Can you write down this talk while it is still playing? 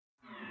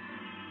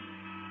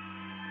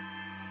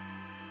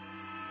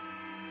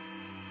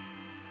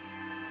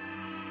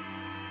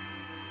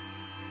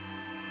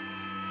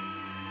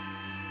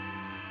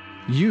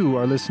You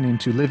are listening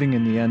to Living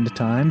in the End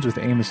Times with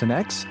Amos and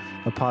Ex,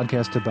 a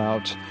podcast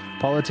about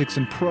politics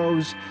and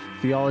prose,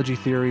 theology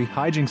theory,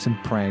 hijinks and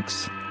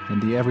pranks, and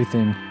the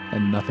everything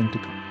and nothing to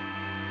come.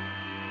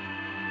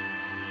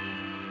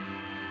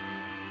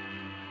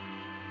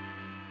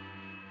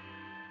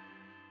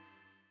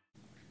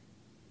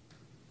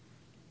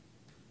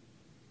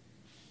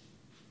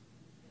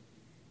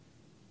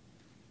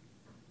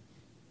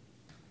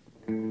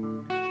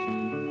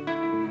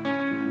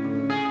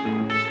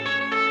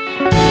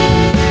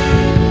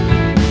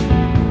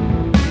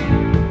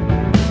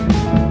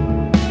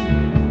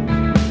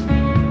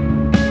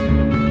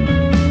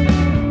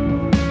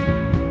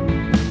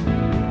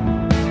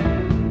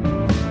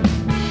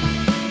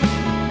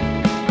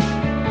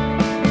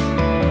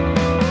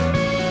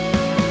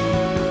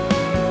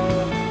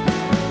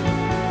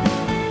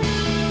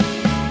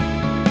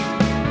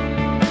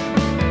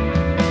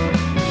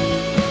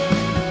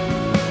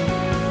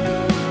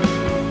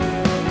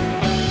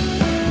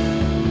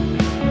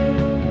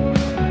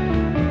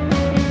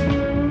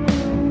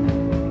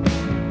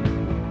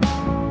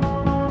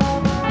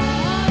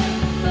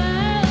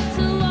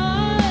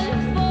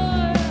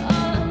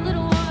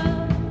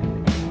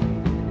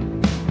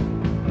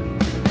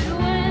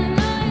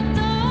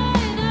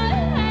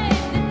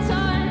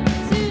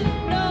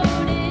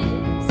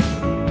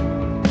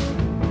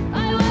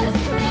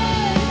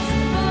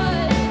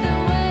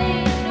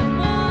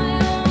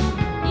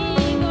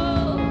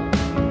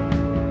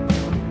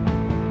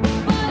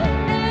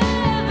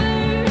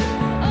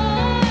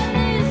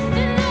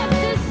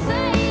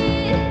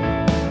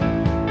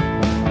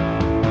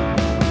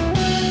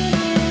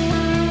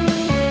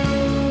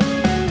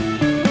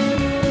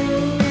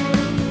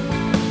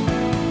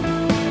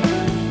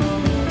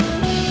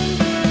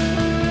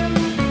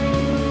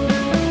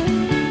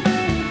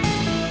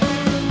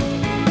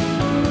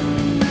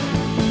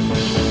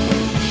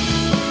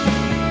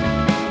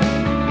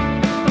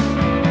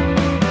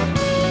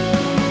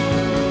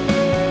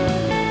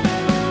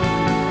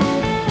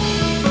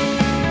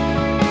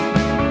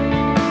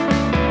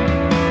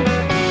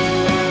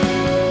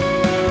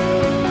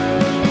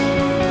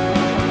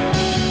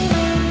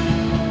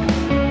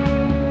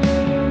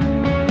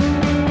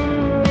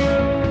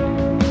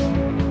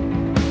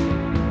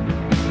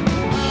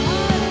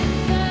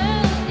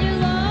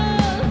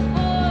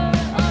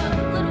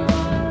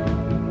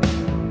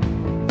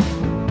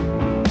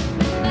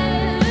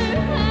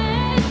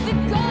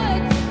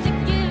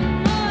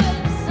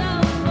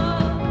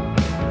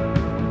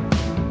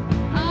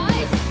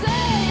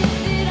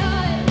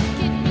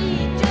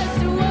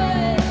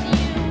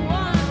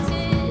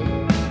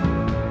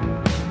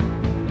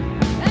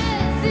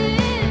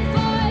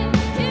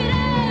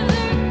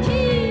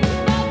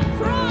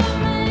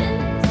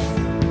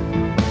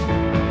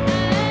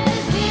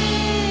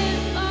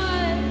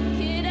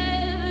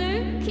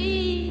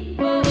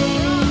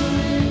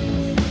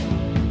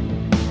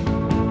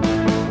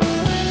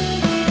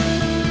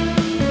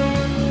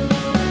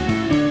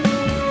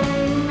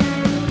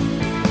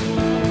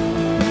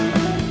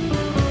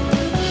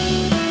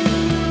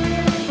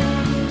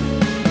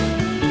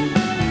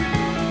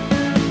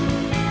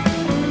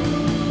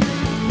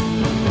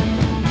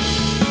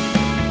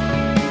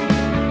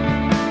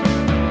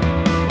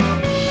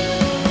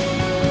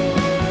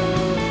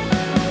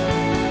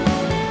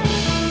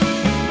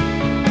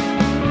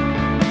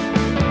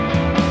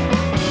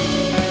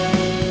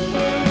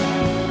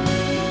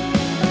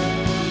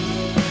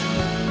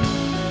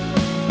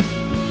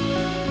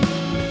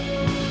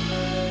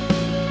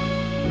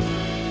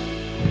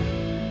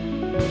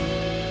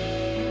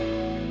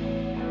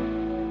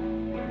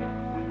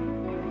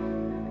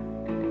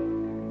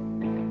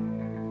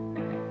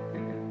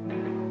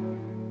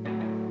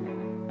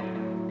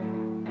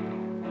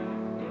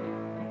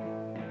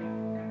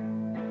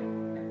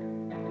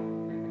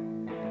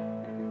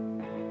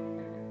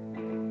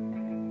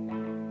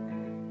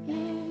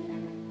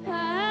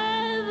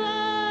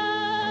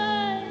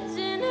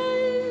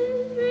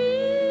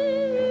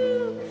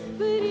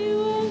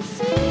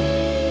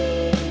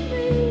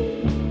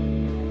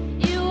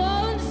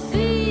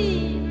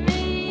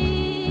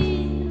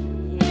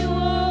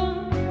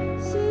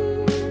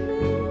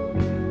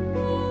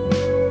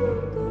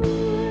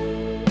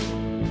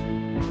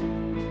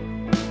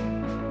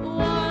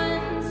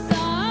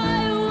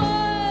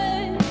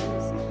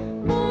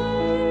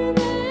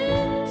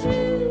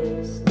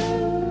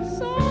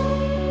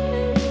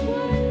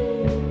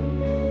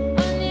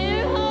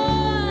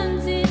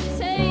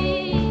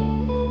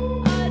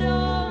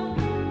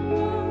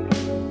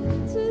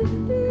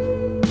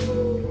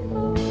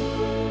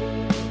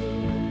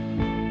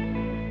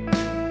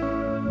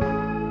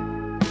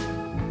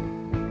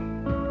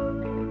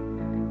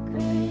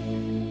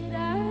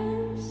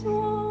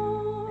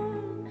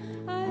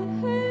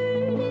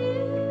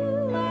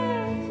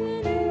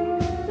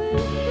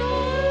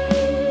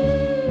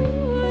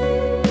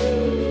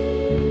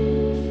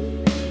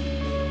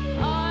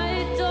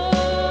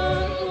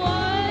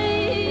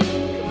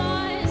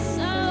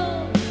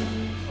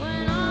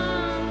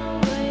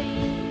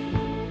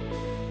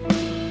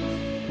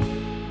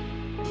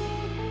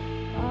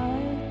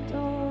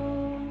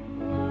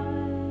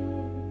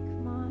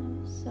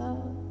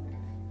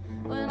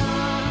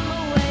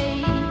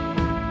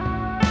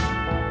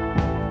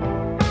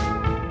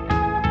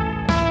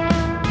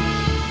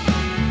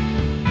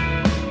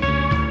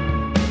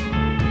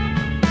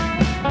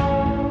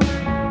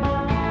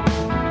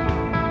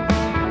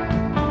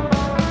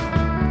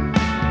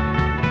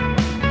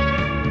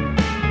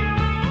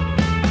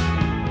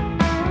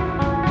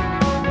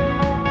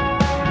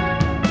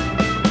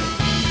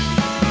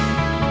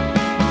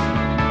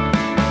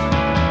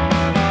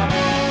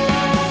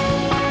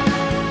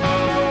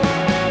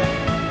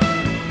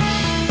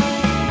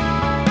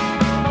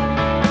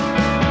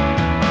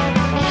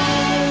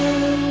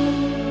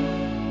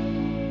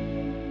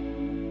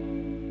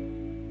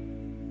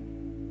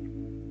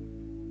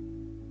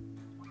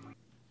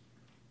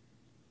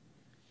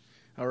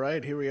 All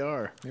right, here we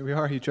are. Here we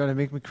are. You trying to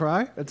make me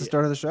cry at the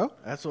start of the show?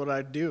 That's what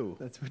I do.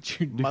 That's what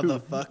you do.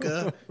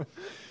 Motherfucker.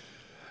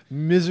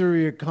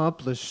 Misery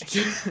accomplished,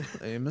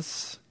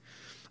 Amos.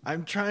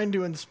 I'm trying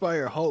to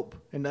inspire hope,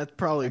 and that's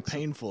probably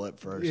painful at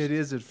first. It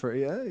is at first.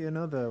 Yeah, you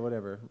know, the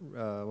whatever.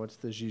 What's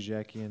the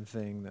Zizekian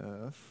thing?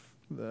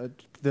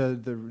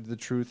 The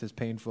truth is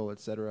painful,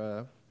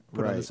 etc.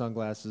 Put on the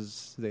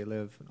sunglasses, they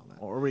live, and all that.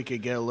 Or we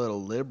could get a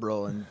little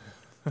liberal and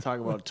talk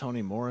about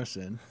Toni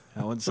Morrison.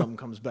 How when something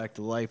comes back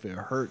to life, it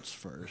hurts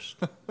first.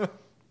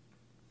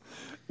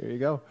 Here you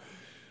go.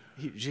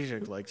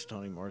 Zizek likes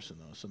Toni Morrison,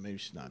 though, so maybe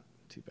she's not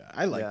too bad.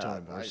 I like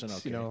Toni Morrison,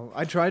 okay. You know,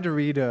 I tried to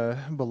read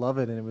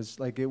Beloved, and it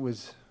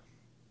was.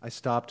 I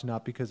stopped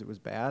not because it was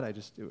bad. I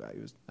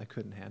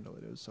couldn't handle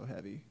it. It was so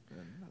heavy.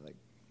 And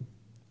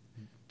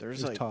it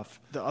was tough.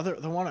 The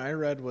one I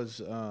read was,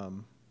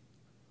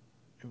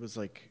 it was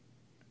like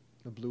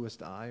The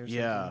Bluest Eye or something.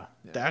 Yeah,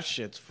 that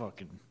shit's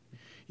fucking.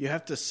 You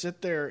have to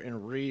sit there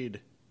and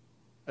read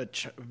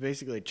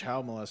basically a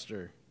child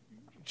molester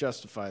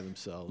justify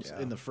themselves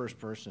in the first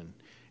person.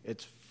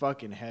 It's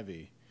fucking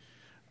heavy.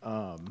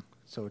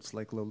 So it's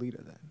like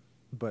Lolita then,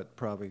 but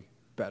probably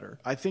better.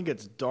 I think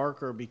it's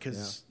darker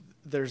because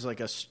there's like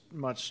a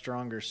much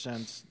stronger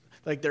sense.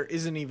 Like there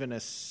isn't even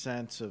a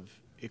sense of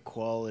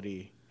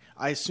equality.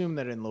 I assume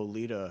that in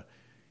Lolita,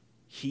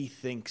 he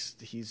thinks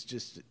he's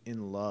just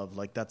in love.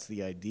 Like that's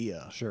the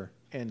idea. Sure.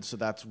 And so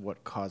that's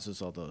what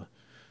causes all the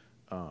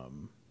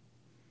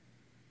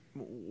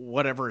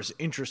whatever is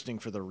interesting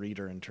for the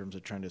reader in terms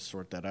of trying to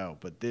sort that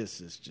out. But this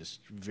is just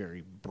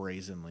very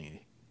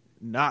brazenly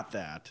not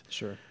that.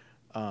 Sure.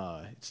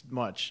 It's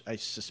I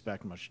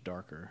suspect, much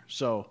darker.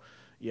 So,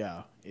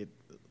 yeah,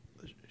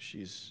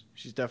 she's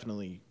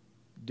definitely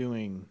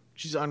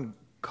she's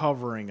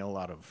uncovering a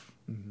lot of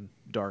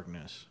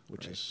darkness,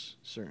 which is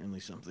certainly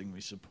something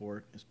we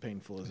support, as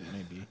painful as it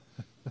may be.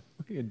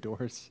 We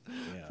endorse,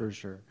 for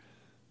sure.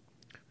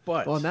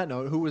 But on that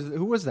note, who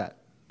was that?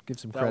 Give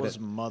some credit. That was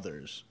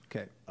Mothers.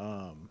 Okay.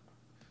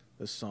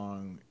 The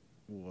song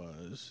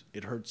was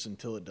 "It Hurts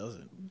Until It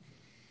Doesn't."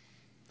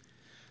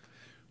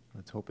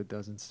 Let's hope it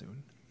doesn't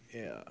soon.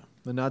 Yeah.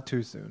 But not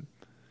too soon.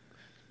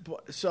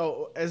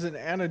 So, as an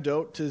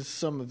antidote to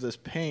some of this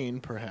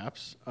pain,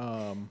 perhaps,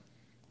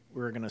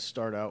 we're going to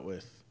start out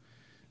with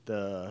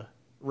the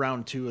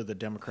round 2 of the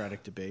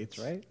Democratic debates.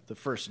 Right. The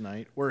first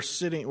night. We're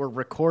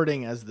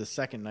recording as the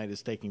second night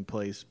is taking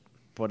place,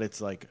 but it's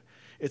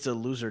a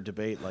loser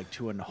debate, like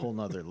to a whole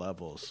nother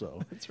level.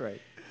 So that's right.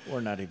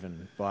 We're not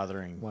even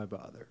bothering. Why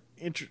bother?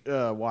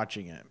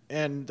 Watching it.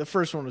 And the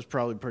first one was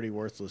probably pretty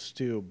worthless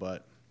too,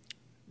 but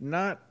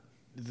not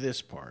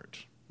this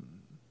part.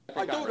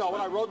 I do know it.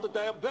 I wrote the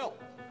damn bill.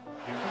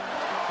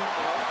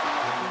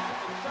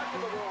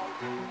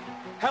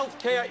 Health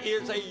care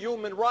is a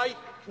human right,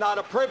 not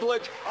a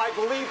privilege. I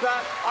believe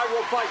that. I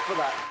will fight for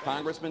that.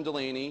 Congressman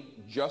Delaney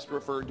just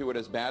referred to it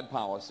as bad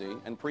policy,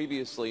 and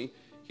previously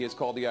he has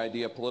called the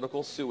idea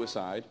political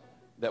suicide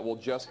that will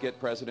just get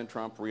President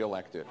Trump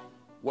reelected.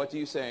 What do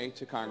you say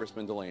to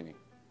Congressman Delaney?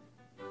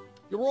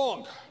 You're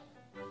wrong.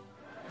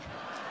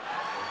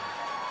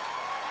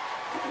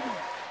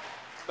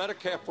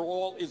 Medicare for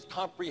All is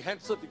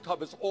comprehensive. It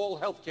covers all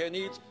health care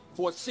needs.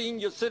 For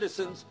senior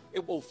citizens,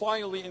 it will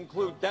finally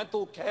include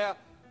dental care,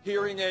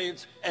 hearing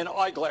aids, and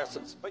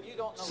eyeglasses. But you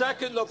don't know.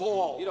 Second of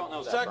all. You don't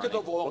know that, Second Bernie.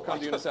 of all. We'll come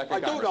to you in a second, I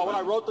do know it. Congressman.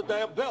 I wrote the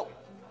damn bill.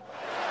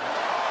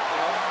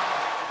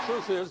 The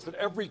truth is that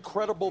every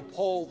credible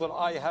poll that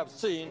I have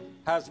seen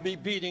has me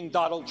beating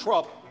Donald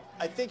Trump.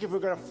 I think if we're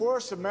going to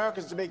force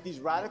Americans to make these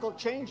radical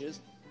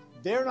changes,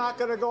 they're not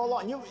going to go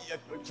along. You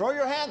throw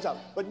your hands up,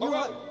 but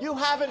you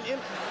haven't.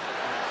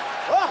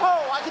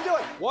 Whoa! I can do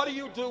it. What do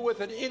you do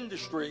with an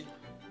industry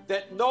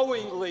that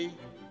knowingly,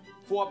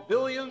 for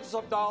billions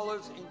of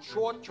dollars in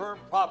short-term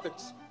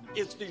profits,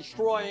 is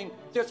destroying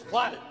this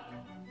planet?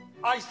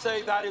 I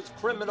say that is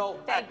criminal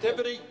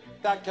activity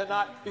that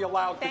cannot be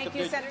allowed to continue.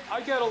 Thank you, Senator.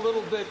 I get a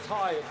little bit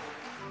tired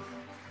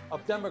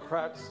of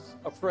Democrats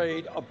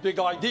afraid of big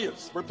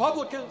ideas.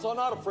 Republicans are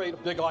not afraid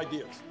of big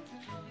ideas.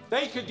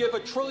 They could give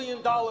 $1 trillion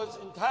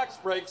in tax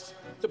breaks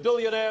to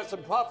billionaires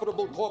and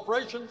profitable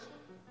corporations.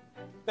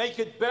 They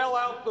could bail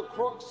out the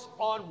crooks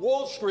on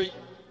Wall Street.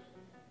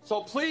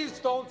 So please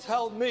don't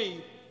tell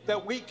me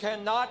that we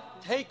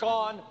cannot take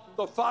on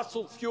the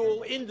fossil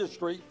fuel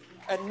industry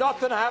and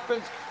nothing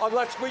happens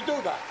unless we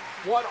do that.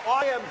 What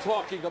I am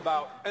talking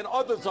about, and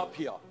others up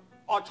here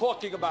are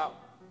talking about,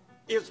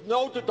 is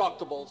no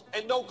deductibles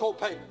and no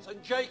co-payments.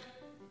 And Jake,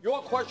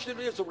 your question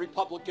is a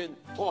Republican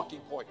talking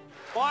point.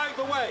 By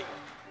the way,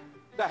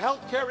 the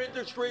healthcare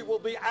industry will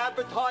be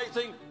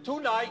advertising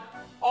tonight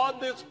on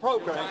this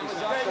program.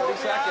 They will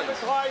be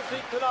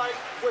advertising tonight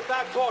with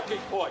that talking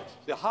point.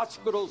 The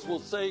hospitals will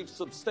save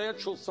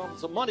substantial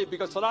sums of money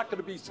because they're not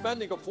going to be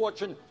spending a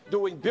fortune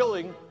doing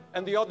billing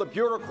and the other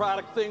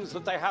bureaucratic things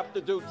that they have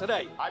to do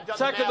today.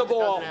 Second of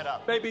all,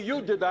 maybe you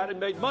did that and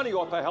made money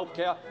off of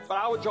healthcare, but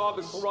our job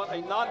is to run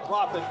a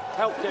nonprofit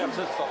healthcare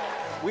system.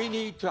 We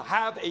need to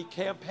have a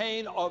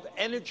campaign of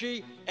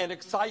energy and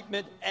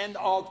excitement and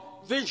of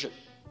vision.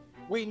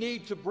 We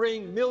need to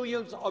bring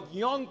millions of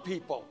young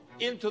people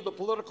into the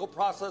political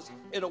process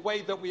in a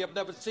way that we have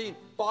never seen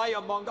by,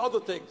 among other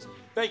things,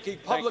 making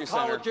public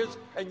colleges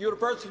and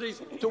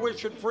universities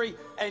tuition-free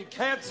and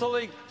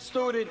canceling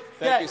student debt.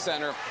 Thank you,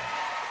 Senator.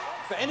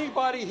 If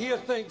anybody here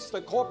thinks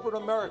that corporate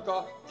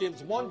America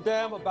gives one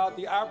damn about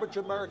the average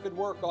American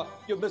worker,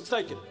 you're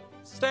mistaken.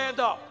 Stand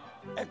up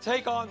and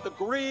take on the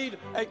greed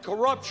and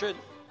corruption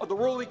of the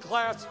ruling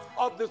class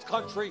of this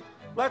country.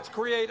 Let's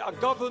create a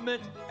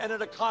government and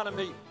an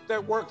economy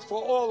that works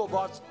for all of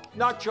us,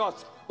 not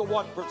just the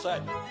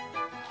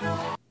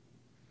 1%.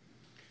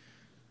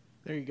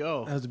 There you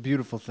go. That was a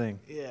beautiful thing.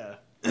 Yeah.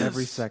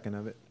 Every second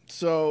of it.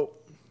 So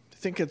I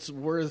think it's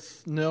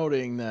worth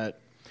noting that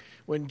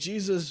when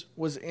Jesus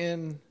was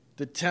in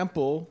the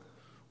temple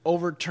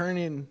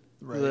overturning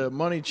the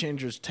money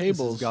changers'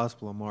 tables, This is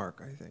Gospel of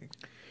Mark, I think.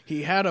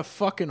 he had a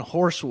fucking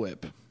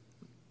horsewhip.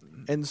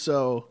 And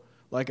so,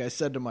 like I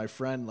said to my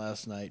friend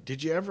last night,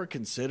 did you ever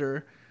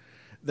consider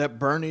that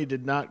Bernie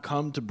did not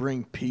come to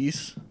bring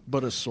peace,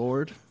 but a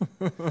sword?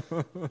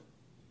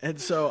 And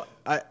so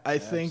I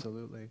think...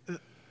 Absolutely.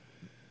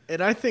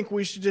 And I think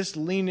we should just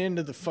lean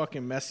into the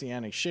fucking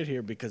messianic shit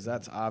here because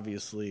that's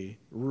obviously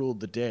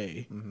ruled the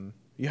day. Mm-hmm.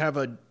 You have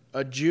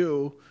a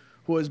Jew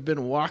who has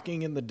been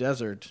walking in the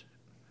desert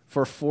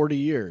for 40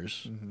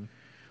 years. Mm-hmm.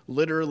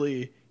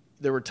 Literally,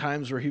 there were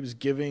times where he was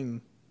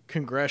giving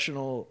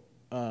congressional,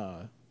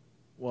 well,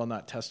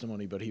 not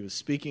testimony, but he was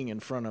speaking in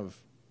front of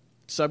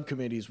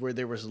subcommittees where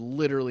there was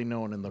literally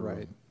no one in the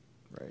room.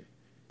 Right.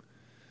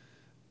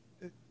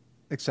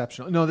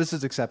 Exceptional. No, this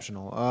is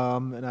exceptional.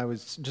 And I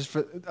was just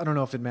for, I don't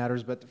know if it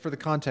matters, but for the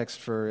context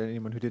for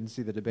anyone who didn't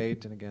see the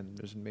debate, and again,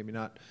 there's maybe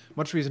not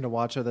much reason to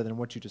watch other than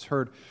what you just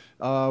heard.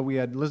 We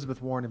had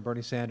Elizabeth Warren and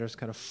Bernie Sanders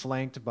kind of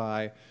flanked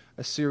by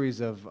a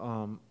series of,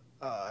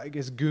 I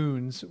guess,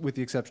 goons, with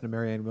the exception of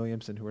Marianne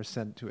Williamson, who were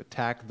sent to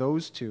attack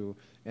those two.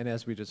 And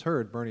as we just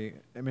heard, Bernie,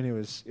 I mean,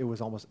 it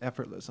was almost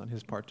effortless on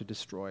his part to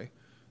destroy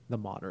the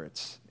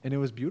moderates. And it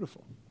was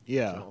beautiful.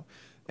 Yeah. So,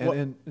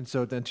 and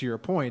so then to your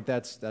point,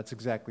 that's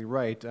exactly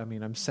right. I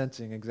mean, I'm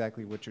sensing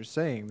exactly what you're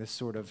saying. This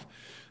sort of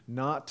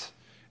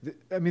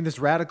this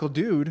radical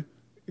dude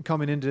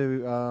coming into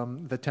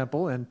the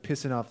temple and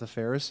pissing off the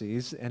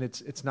Pharisees, and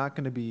it's not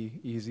going to be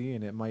easy,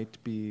 and it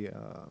might be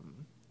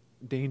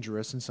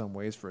dangerous in some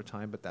ways for a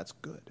time, but that's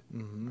good.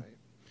 Mm-hmm. Right?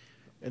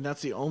 And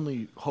that's the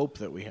only hope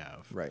that we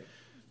have. Right.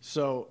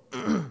 So,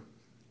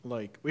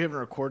 like, we haven't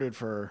recorded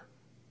for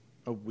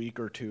a week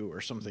or two or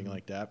something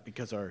like that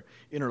because our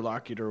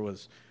interlocutor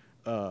was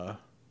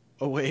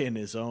away in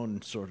his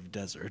own sort of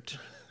desert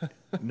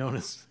known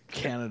as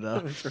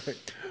Canada. That's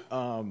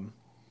right.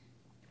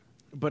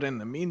 But in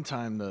the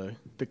meantime,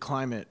 the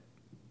climate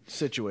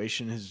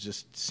situation has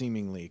just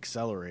seemingly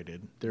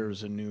accelerated. There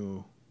was a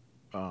new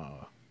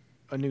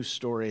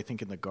story, I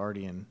think, in The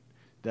Guardian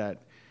that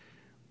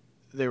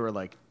they were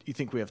like, you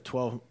think we have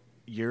 12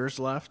 years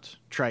left?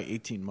 Try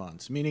 18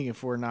 months. Meaning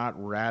if we're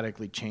not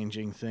radically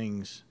changing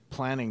things,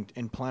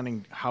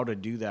 planning how to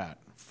do that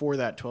for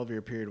that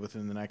 12-year period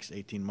within the next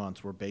 18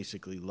 months, we're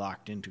basically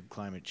locked into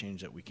climate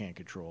change that we can't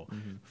control.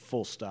 Mm-hmm.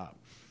 Full stop.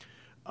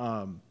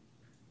 And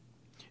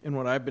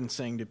what I've been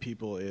saying to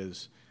people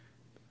is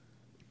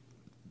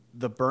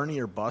the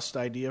Bernie or bust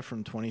idea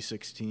from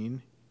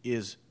 2016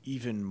 is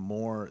even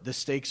more, the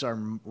stakes are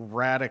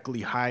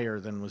radically higher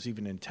than was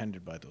even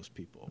intended by those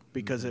people.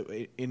 Because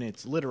in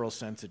its literal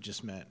sense, it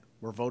just meant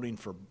we're voting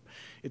for,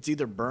 it's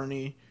either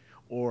Bernie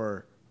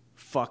or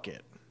fuck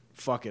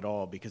it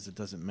all, because it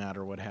doesn't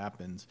matter what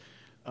happens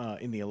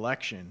in the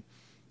election,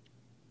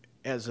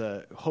 as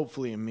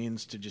hopefully a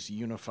means to just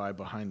unify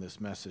behind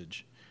this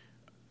message.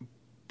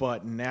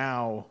 But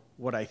now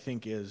what I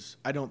think is,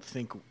 I don't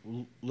think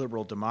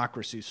liberal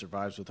democracy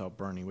survives without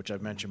Bernie, which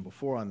I've mentioned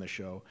before on the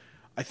show.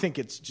 I think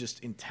it's just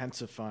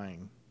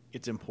intensifying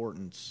its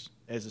importance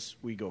as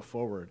we go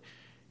forward.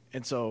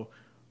 And so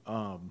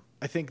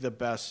I think the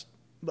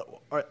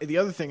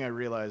other thing I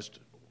realized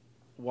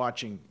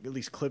watching at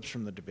least clips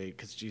from the debate,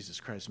 because Jesus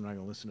Christ, I'm not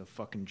going to listen to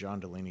fucking John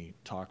Delaney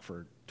talk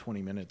for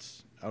 20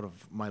 minutes out of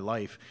my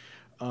life.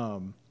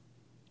 The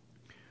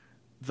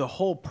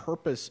whole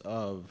purpose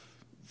of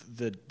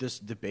this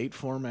debate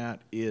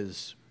format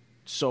is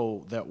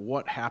so that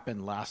what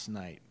happened last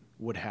night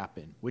would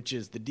happen, which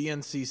is the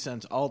DNC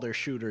sends all their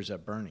shooters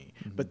at Bernie.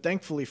 Mm-hmm. But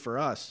thankfully for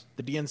us,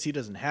 the DNC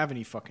doesn't have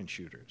any fucking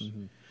shooters.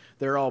 Mm-hmm.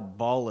 They're all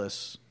bald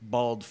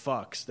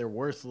fucks. They're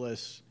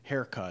worthless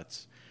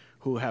haircuts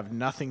who have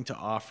nothing to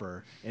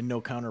offer and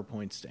no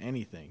counterpoints to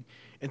anything.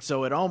 And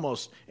so it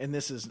almost, and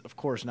this is, of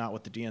course, not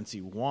what the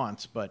DNC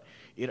wants, but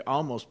it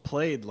almost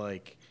played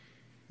like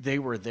they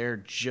were there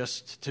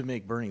just to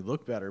make Bernie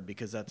look better,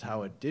 because that's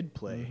how it did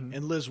play. Mm-hmm.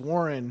 And Liz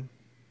Warren,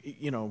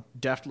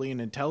 deftly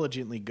and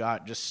intelligently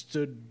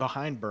stood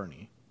behind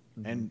Bernie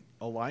and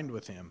aligned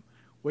with him,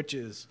 which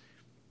is,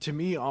 to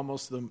me,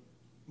 almost the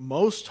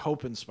most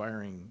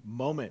hope-inspiring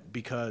moment,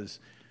 because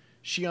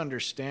she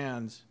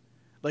understands.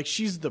 Like,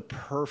 she's the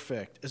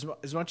perfect,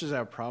 as much as I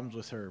have problems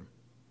with her,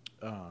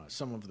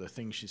 some of the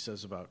things she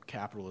says about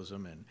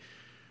capitalism and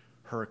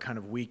her kind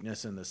of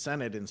weakness in the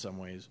Senate in some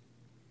ways,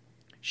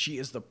 she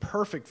is the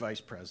perfect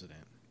vice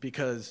president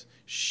because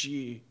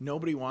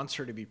nobody wants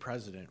her to be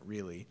president,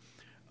 really.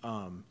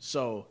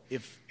 So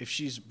if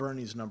she's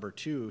Bernie's number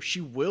 2,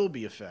 she will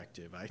be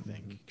effective, I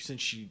think,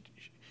 since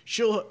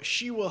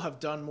she will have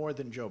done more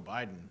than Joe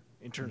Biden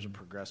in terms of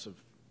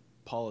progressive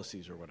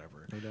policies or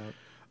whatever. No doubt.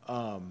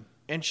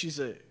 And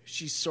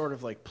she sort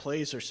of like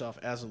plays herself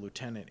as a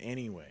lieutenant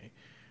anyway.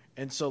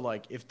 And so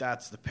like if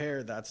that's the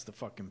pair, that's the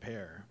fucking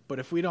pair. But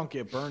if we don't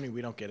get Bernie,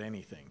 we don't get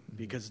anything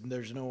because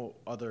there's no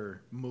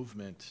other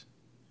movement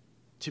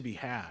to be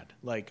had.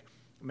 Like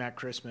Matt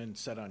Christman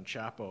said on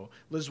Chapo,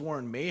 Liz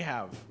Warren may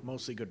have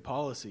mostly good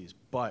policies,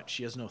 but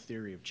she has no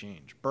theory of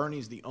change.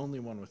 Bernie's the only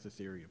one with a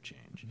theory of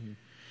change.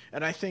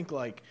 And I think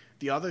like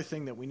the other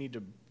thing that we need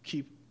to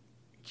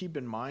keep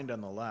in mind on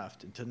the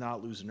left and to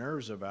not lose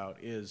nerves about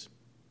is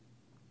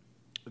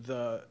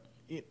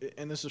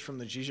and this is from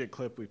the Zizek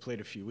clip we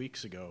played a few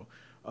weeks ago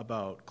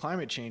about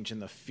climate change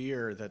and the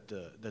fear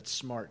that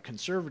smart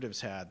conservatives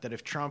had, that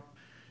if Trump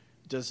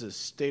does a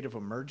state of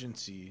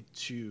emergency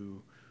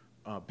to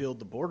build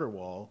the border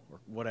wall or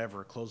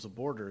whatever, close the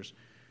borders,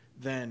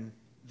 then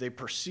they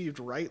perceived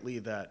rightly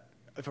that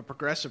if a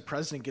progressive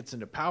president gets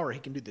into power, he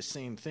can do the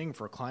same thing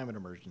for a climate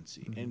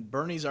emergency. And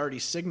Bernie's already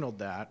signaled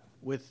that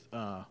with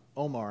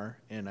Omar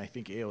and I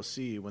think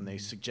AOC when they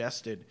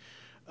suggested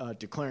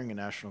declaring a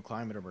national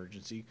climate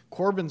emergency.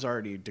 Corbyn's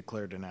already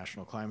declared a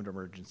national climate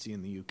emergency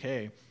in the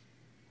UK.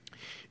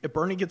 If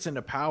Bernie gets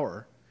into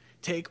power,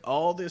 take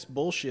all this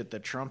bullshit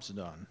that Trump's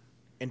done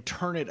and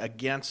turn it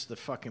against the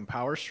fucking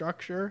power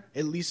structure,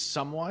 at least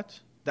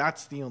somewhat.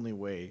 That's the only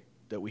way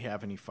that we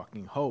have any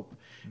fucking hope.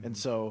 And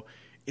so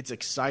it's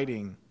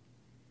exciting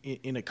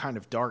in a kind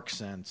of dark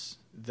sense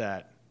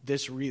that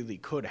this really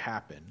could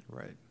happen.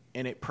 Right.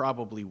 And it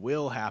probably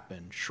will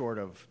happen short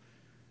of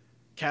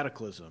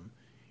cataclysm.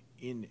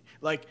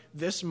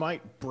 This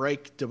might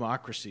break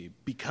democracy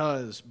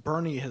because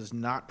Bernie has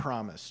not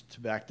promised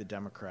to back the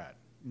Democrat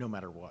no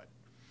matter what,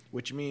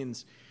 which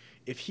means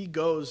if he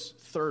goes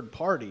third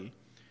party,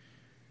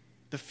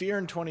 the fear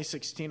in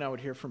 2016 I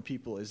would hear from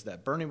people is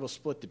that Bernie will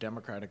split the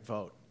Democratic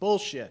vote.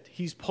 Bullshit.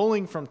 He's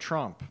pulling from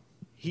Trump.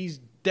 He's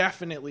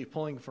definitely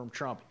pulling from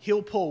Trump.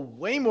 He'll pull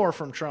way more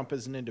from Trump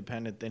as an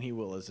independent than he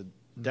will as a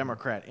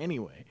Democrat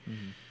anyway.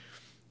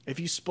 If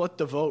you split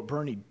the vote,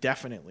 Bernie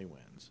definitely wins.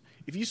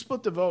 If you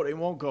split the vote, it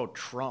won't go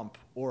Trump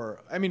who are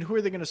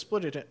they going to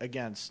split it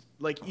against?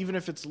 Like, even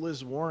if it's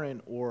Liz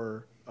Warren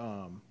or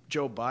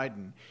Joe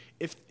Biden,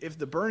 if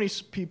the Bernie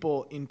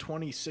people in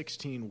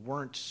 2016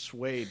 weren't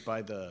swayed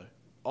by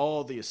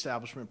all the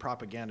establishment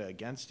propaganda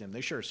against him,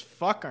 they sure as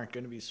fuck aren't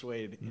going to be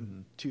swayed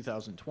in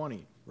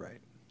 2020. Right.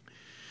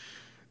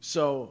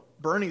 So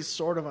Bernie's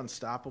sort of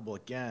unstoppable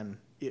again,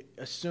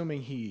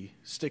 assuming he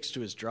sticks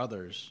to his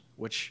druthers,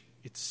 which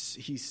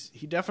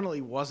he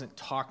definitely wasn't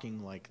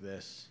talking like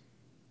this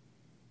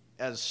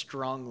as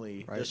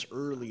strongly this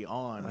early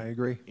on. I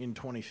agree. In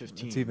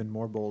 2015. It's even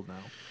more bold now.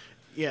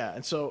 Yeah,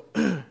 and so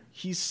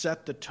he's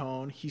set the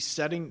tone. He's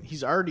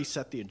already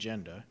set the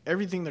agenda.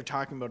 Everything they're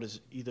talking about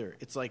is either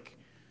it's like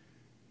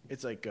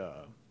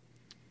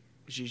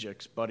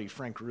Zizek's buddy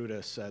Frank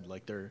Ruda said,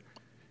 like there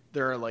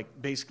are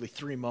like basically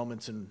 3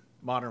 moments in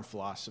modern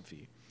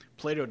philosophy: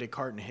 Plato,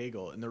 Descartes, and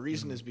Hegel. And the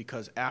reason is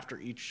because after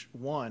each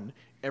one,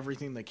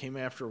 everything that came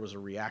after was a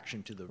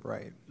reaction to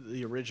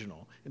the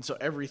original. And so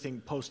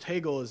everything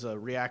post-Hegel is a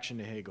reaction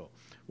to Hegel,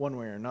 one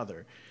way or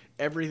another.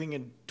 Everything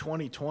in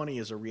 2020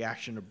 is a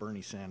reaction to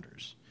Bernie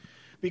Sanders.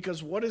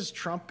 Because what is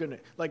Trump going to...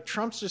 Like,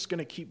 Trump's just going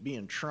to keep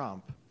being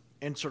Trump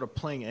and sort of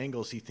playing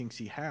angles he thinks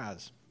he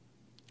has.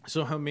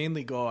 So he'll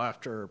mainly go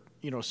after,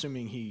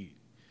 assuming he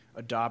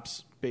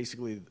adopts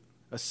basically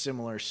a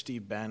similar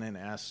Steve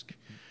Bannon-esque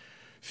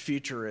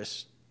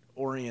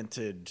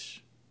futurist-oriented...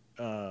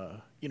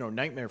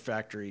 Nightmare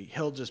Factory,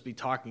 he'll just be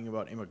talking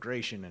about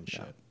immigration and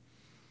shit.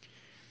 Yeah.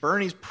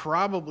 Bernie's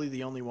probably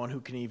the only one who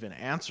can even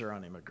answer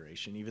on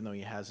immigration, even though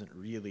he hasn't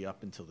really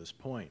up until this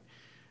point.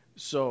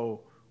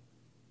 So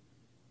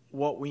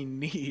what we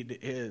need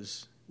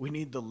is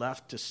the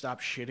left to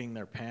stop shitting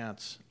their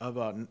pants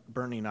about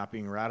Bernie not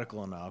being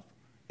radical enough,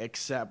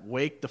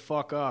 wake the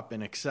fuck up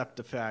and accept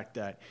the fact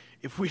that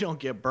if we don't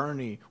get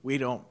Bernie, we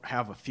don't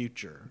have a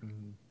future.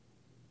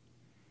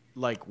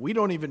 Like, we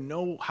don't even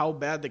know how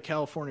bad the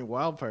California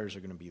wildfires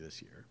are going to be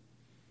this year,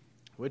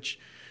 which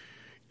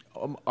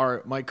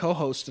my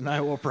co-host and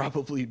I will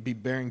probably be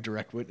bearing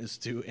direct witness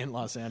to in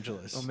Los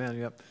Angeles. Oh, man,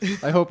 yep.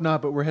 I hope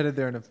not, but we're headed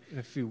there in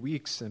a few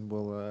weeks, and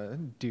we'll,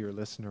 dear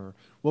listener,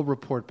 we'll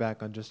report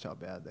back on just how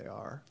bad they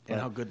are. And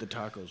how good the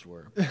tacos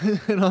were.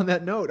 And on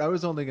that note, I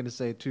was only going to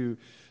say, too,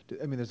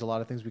 there's a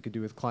lot of things we could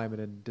do with climate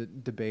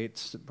and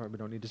debates. Probably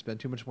don't need to spend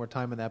too much more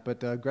time on that.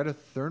 But Greta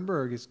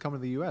Thunberg is coming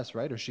to the U.S.,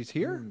 right? Or she's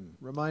here?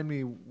 Remind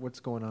me what's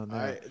going on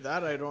there.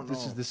 I don't know.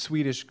 This is the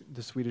Swedish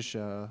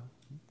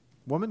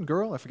woman,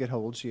 girl? I forget how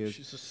old she is.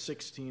 She's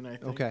 16, I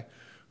think. Okay.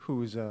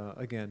 Who's,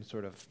 again,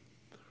 sort of,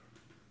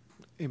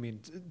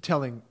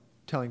 telling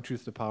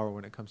truth to power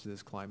when it comes to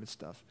this climate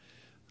stuff.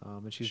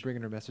 And she's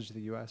bringing her message to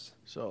the U.S.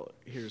 So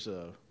here's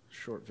a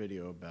short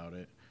video about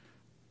it.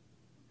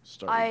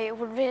 I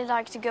would really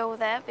like to go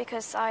there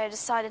because I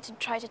decided to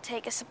try to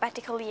take a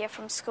sabbatical year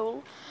from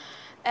school.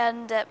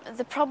 And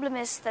the problem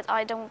is that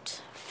I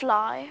don't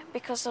fly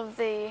because of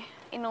the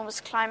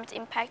enormous climate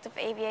impact of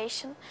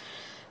aviation.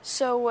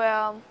 So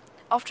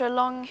after a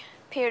long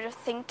period of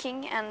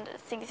thinking and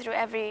thinking through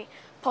every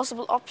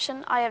possible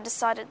option, I have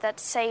decided that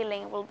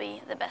sailing will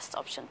be the best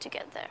option to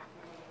get there.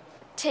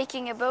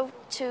 Taking a boat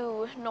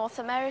to North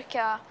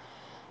America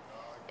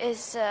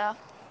is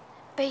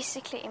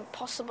basically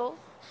impossible.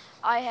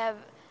 I have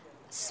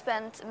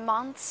spent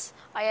months,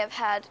 I have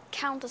had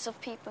countless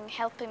of people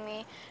helping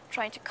me,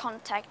 trying to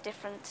contact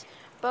different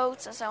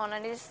boats and so on,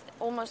 and it is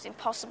almost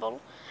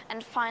impossible.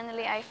 And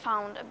finally I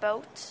found a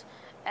boat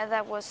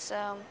that was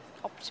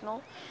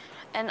optimal.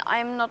 And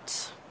I'm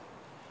not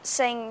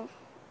saying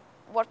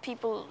what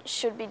people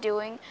should be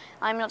doing.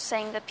 I'm not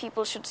saying that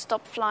people should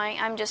stop flying.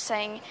 I'm just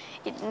saying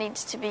it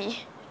needs to be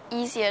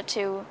easier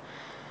to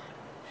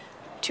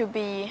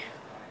be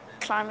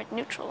climate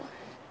neutral.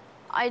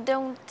 I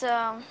don't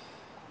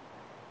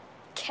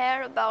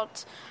care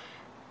about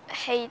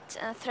hate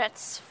and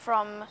threats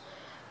from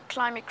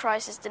climate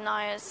crisis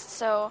deniers.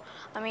 So,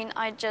 I mean,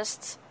 I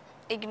just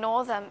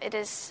ignore them. It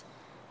is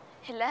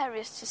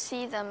hilarious to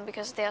see them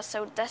because they are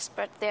so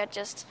desperate. They are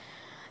just,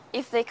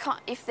 if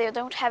they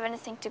don't have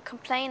anything to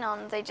complain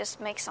on, they just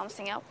make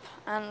something up.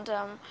 And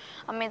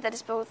I mean, that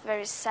is both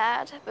very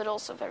sad but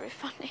also very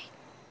funny.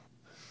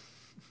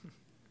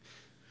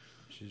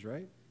 She's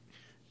right.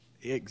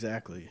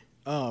 Exactly.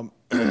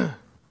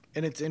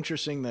 And it's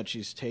interesting that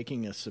she's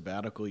taking a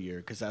sabbatical year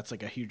because that's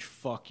like a huge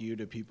fuck you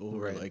to people who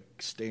are like,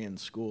 stay in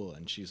school.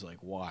 And she's like,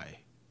 why?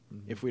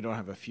 Mm-hmm. If we don't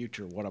have a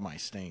future, what am I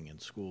staying in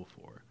school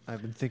for?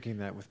 I've been thinking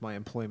that with my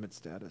employment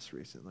status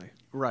recently.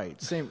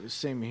 Right.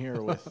 Same here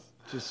with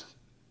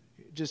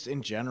just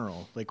in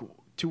general. Like,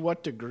 to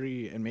what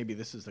degree, and maybe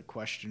this is the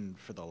question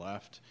for the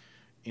left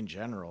in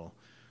general,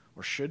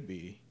 or should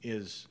be,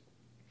 is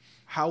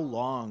how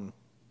long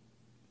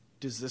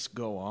does this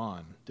go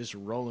on, this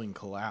rolling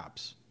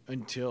collapse,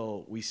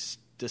 until we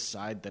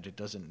decide that it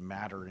doesn't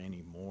matter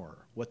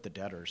anymore what the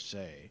debtors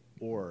say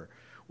or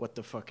what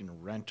the fucking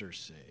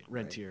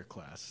rentier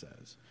class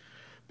says?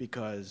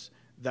 Because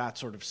that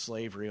sort of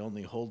slavery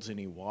only holds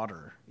any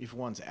water if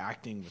one's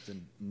acting with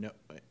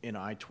an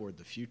eye toward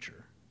the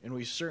future. And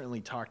we've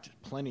certainly talked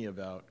plenty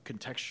about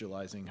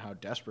contextualizing how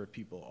desperate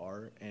people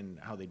are and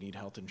how they need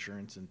health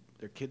insurance and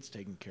their kids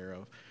taken care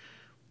of.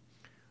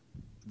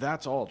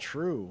 That's all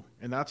true,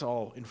 and that's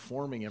all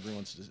informing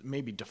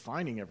maybe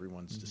defining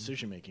everyone's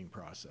decision-making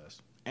process.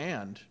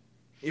 And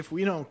if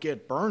we don't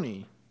get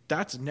Bernie,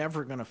 that's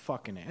never going to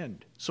fucking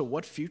end. So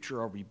what future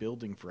are we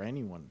building for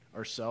anyone,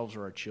 ourselves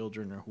or our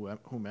children or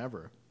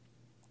whomever?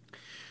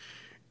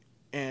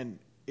 And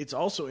it's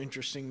also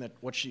interesting that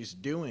what she's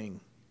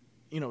doing,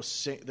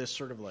 this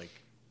sort of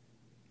like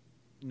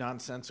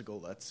nonsensical,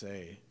 let's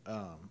say,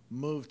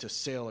 move to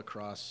sail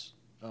across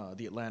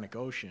the Atlantic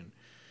Ocean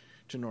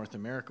to North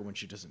America when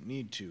she doesn't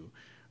need to.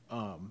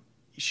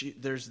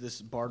 There's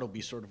this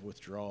Bartleby sort of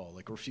withdrawal,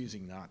 like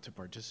refusing not to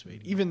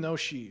participate, even though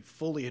she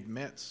fully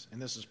admits,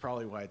 and this is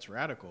probably why it's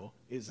radical,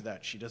 is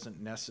that she doesn't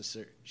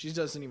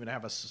even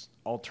have an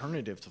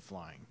alternative to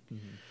flying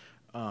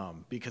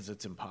because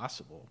it's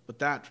impossible. But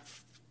that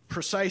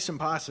precise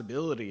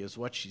impossibility is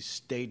what she's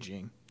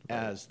staging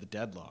as the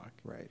deadlock.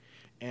 Right.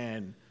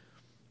 And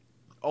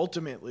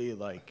ultimately,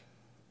 like,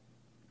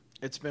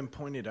 it's been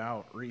pointed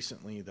out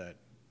recently that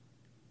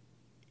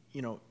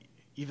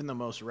even the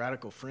most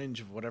radical fringe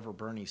of whatever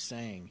Bernie's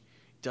saying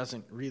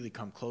doesn't really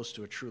come close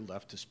to a true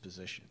leftist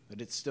position, that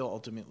it's still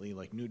ultimately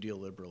like New Deal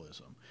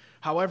liberalism.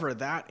 However,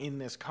 that in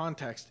this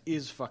context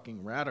is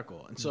fucking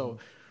radical. And so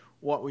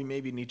what we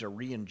maybe need to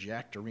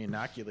re-inject or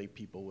re-inoculate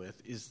people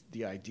with is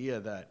the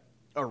idea that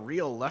a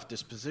real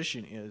leftist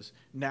position is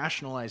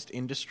nationalized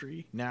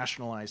industry,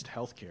 nationalized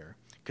healthcare,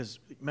 because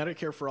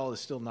Medicare for all is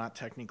still not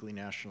technically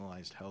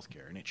nationalized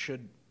healthcare,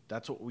 and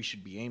that's what we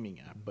should be aiming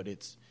at, but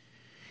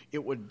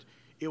it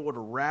would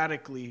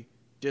radically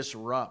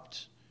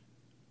disrupt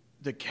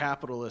the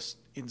capitalist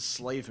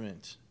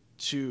enslavement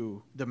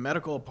to the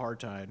medical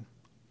apartheid,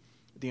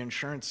 the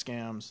insurance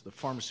scams, the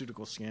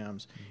pharmaceutical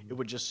scams. It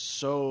would just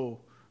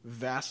so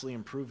vastly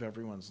improve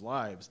everyone's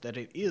lives that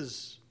it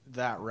is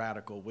that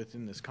radical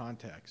within this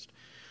context.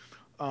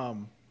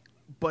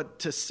 But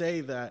to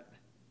say that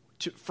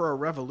for a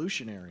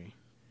revolutionary,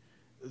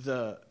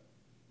 the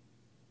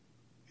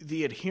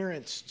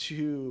adherence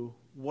to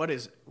what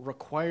is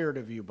required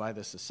of you by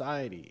the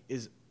society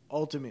is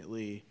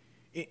ultimately,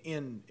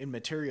 in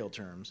material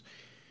terms,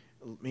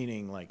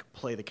 meaning like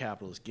play the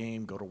capitalist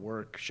game, go to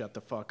work, shut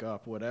the fuck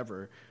up,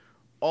 whatever,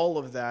 all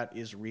of that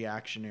is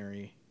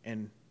reactionary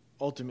and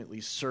ultimately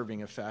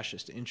serving a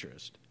fascist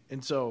interest.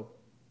 And so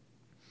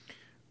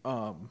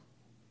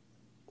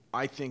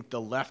I think the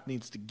left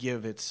needs to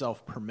give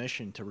itself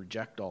permission to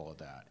reject all of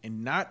that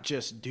and not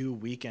just do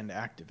weekend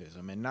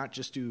activism and not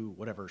just do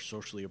whatever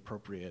socially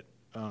appropriate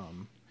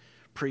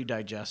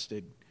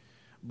pre-digested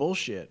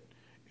bullshit,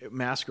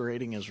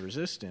 masquerading as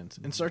resistance,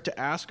 and start to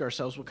ask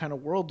ourselves, what kind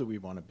of world do we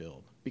want to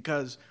build?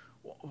 Because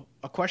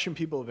a question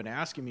people have been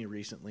asking me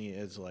recently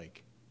is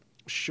like,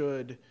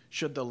 should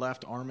the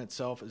left arm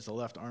itself? Is the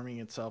left arming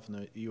itself in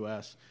the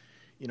U.S.,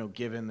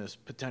 given this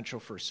potential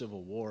for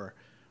civil war,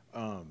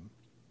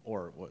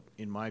 or what,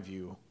 in my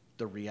view,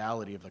 the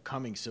reality of the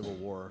coming civil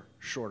war,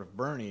 short of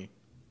Bernie,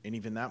 and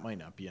even that might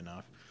not be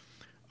enough.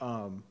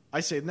 I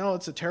say, no,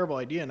 it's a terrible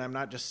idea, and I'm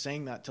not just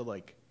saying that to,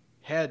 like,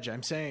 hedge.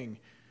 I'm saying,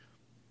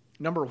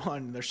 number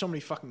one, there's so many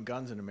fucking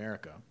guns in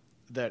America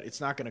that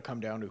it's not going to come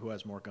down to who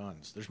has more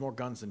guns. There's more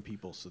guns than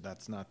people, so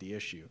that's not the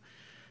issue.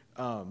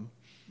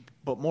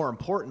 But more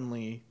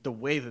importantly, the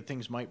way that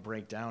things might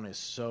break down is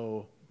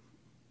so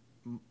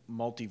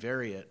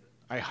multivariate.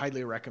 I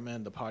highly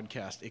recommend the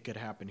podcast It Could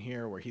Happen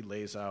Here, where he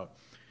lays out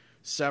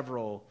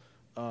several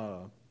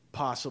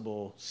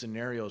possible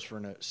scenarios for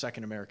a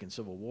second American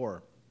Civil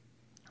War,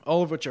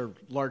 all of which are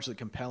largely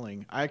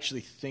compelling. I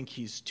actually think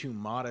he's too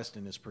modest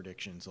in his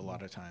predictions a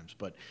lot of times,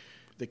 but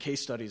the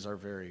case studies are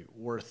very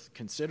worth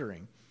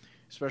considering,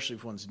 especially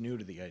if one's new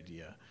to the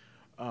idea.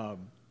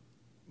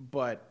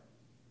 But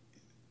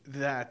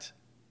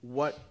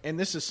and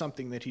this is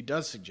something that he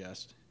does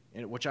suggest,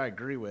 and which I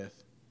agree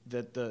with,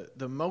 that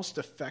the most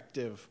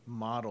effective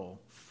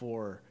model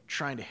for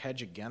trying to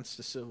hedge against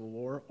a civil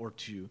war, or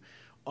to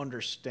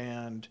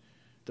understand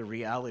the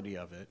reality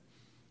of it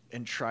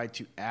and try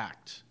to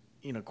act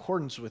in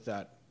accordance with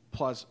that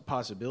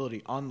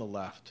possibility on the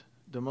left,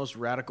 the most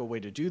radical way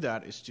to do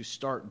that is to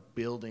start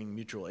building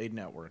mutual aid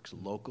networks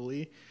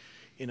locally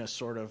in a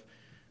sort of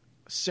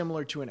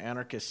similar to an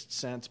anarchist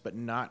sense, but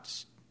not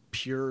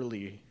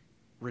purely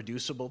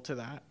reducible to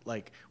that.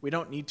 Like, we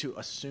don't need to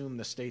assume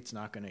the state's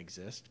not going to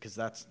exist, because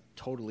that's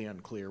totally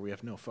unclear. We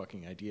have no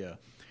fucking idea.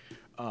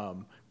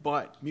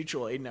 But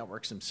mutual aid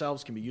networks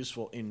themselves can be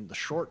useful in the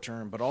short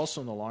term, but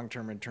also in the long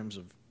term in terms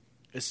of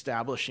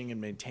establishing and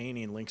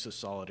maintaining links of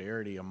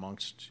solidarity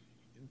amongst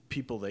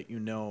people that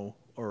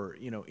or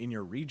in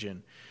your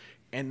region,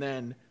 and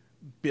then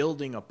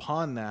building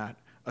upon that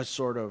a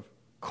sort of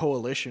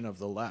coalition of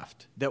the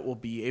left that will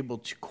be able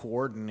to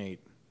coordinate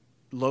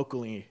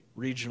locally,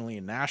 regionally,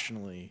 and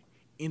nationally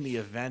in the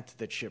event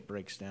that shit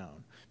breaks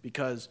down.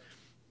 Because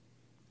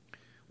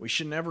we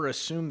should never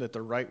assume that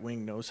the right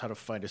wing knows how to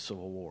fight a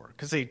civil war,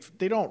 because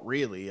they don't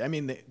really. I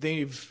mean,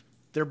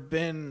 there've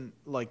been,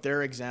 like, there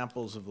are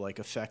examples of, like,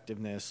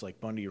 effectiveness, like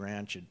Bundy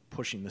Ranch and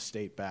pushing the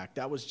state back.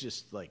 That was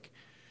just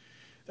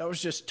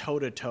toe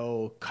to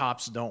toe.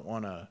 Cops don't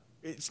want to.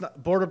 It's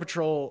not. Border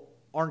Patrol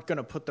aren't going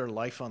to put their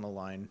life on the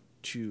line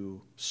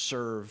to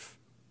serve,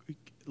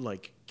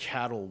 like,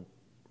 cattle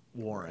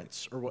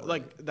warrants or what.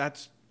 Like,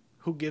 that's,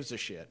 who gives a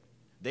shit?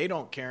 They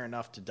don't care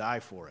enough to die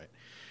for it.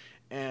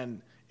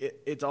 And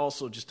it's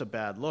also just a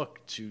bad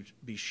look to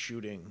be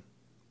shooting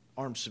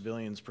armed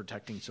civilians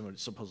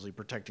supposedly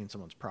protecting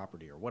someone's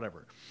property or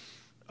whatever,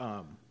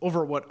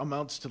 over what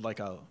amounts to like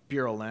a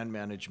Bureau of Land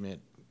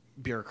Management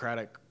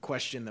bureaucratic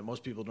question that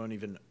most people don't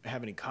even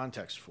have any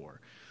context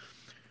for.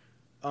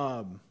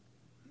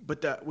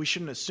 But that we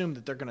shouldn't assume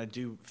that they're going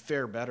to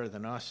fare better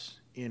than us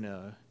in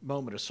a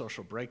moment of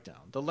social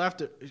breakdown. The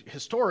left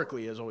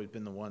historically has always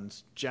been the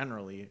ones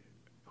generally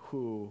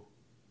who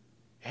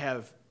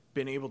have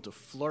been able to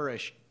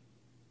flourish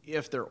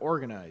if they're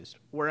organized.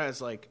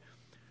 Whereas, like,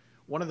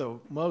 one of the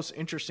most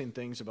interesting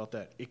things about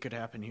that It Could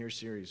Happen Here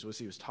series was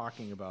he was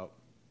talking about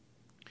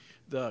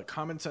the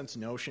common sense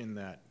notion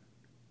that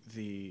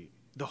the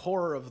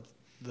horror of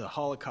the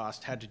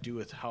Holocaust had to do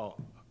with how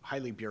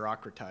highly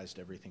bureaucratized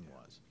everything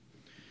was.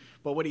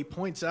 But what he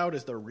points out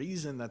is the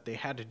reason that they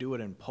had to do it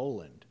in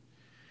Poland.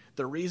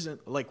 The reason,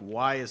 like,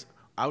 why is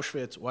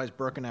Auschwitz, why is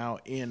Birkenau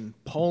in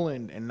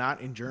Poland and not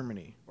in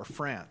Germany or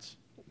France?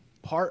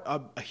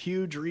 A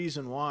huge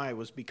reason why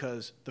was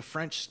because the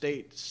French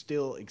state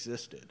still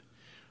existed.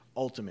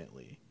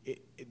 Ultimately,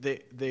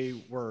 they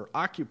were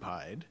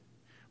occupied,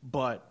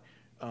 but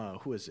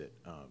who is it?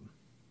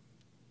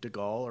 De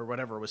Gaulle or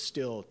whatever was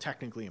still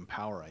technically in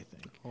power, I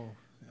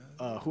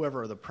think.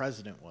 Whoever the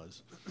president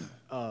was,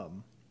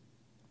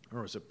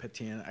 or was it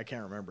Pétain? I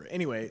can't remember.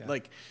 Anyway,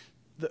 like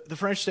the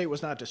French state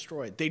was not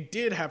destroyed. They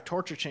did have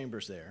torture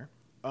chambers there,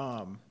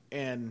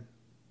 and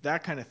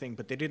that kind of thing,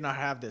 but they did not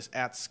have this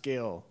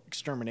at-scale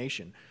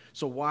extermination.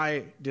 So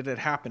why did it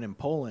happen in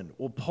Poland?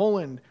 Well,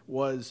 Poland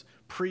was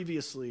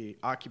previously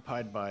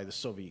occupied by the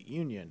Soviet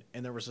Union,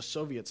 and there was a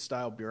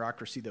Soviet-style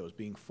bureaucracy that was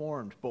being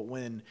formed. But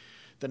when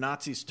the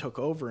Nazis took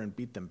over and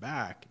beat them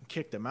back and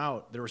kicked them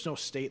out, there was no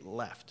state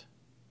left.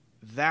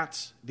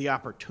 That's the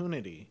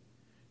opportunity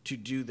to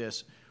do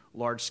this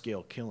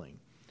large-scale killing.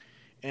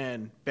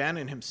 And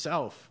Bannon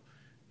himself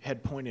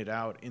had pointed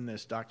out in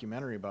this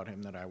documentary about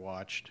him that I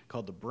watched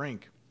called The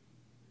Brink,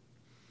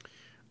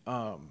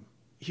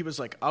 he was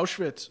like,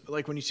 Auschwitz,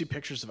 like when you see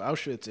pictures of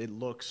Auschwitz,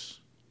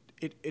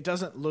 it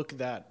doesn't look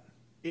that,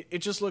 it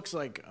just looks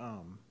like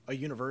a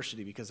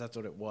university, because that's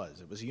what it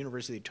was. It was a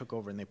university they took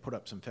over and they put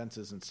up some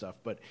fences and stuff,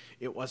 but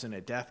it wasn't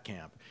a death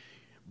camp.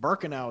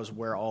 Birkenau is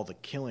where all the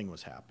killing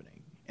was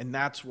happening. And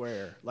that's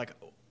where, like,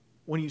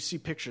 when you see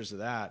pictures of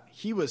that,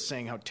 he was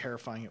saying how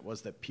terrifying it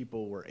was that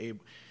people were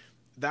able.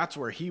 That's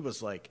where he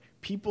was like,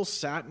 people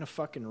sat in a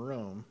fucking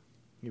room.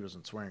 He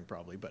wasn't swearing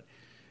probably, but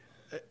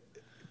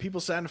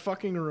people sat in a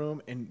fucking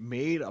room and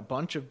made a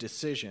bunch of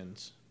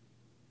decisions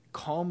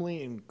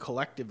calmly and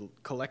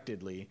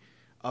collectedly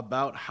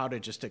about how to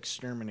just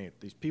exterminate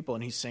these people.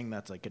 And he's saying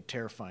that's like a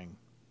terrifying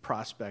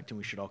prospect, and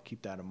we should all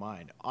keep that in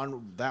mind.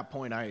 On that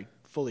point, I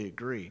fully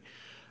agree.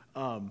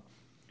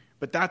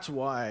 But that's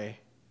why,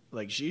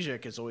 like,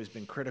 Zizek has always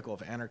been critical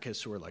of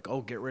anarchists who are like,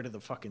 oh, get rid of the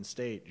fucking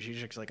state.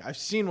 Zizek's like, I've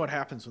seen what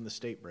happens when the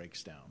state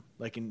breaks down,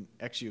 like in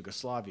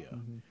ex-Yugoslavia.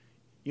 Mm-hmm.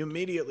 You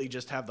immediately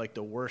just have like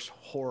the worst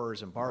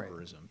horrors and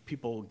barbarism. Right.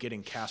 People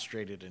getting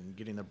castrated and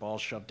getting their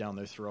balls shoved down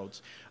their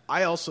throats.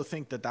 I also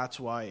think that that's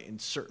why in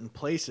certain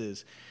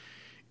places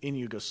in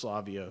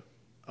Yugoslavia,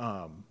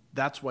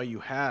 that's why you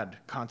had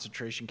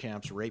concentration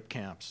camps, rape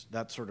camps,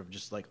 that sort of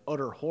just like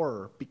utter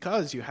horror,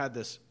 because you had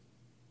this,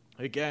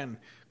 again,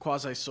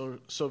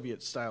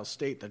 quasi-Soviet style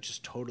state that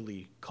just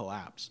totally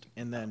collapsed.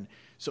 And then,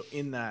 so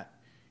in that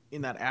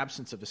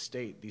absence of a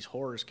state, these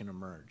horrors can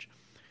emerge.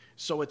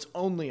 So it's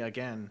only,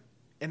 again,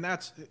 and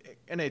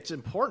it's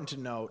important to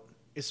note,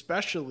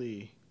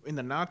 especially in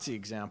the Nazi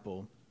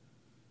example,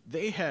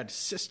 they had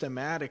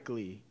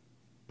systematically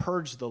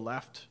purged the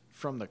left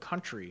from the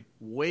country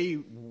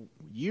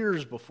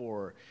years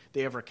before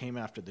they ever came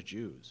after the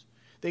Jews.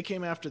 They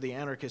came after the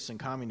anarchists and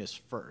communists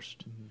first.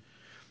 Mm-hmm.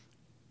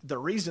 The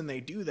reason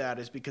they do that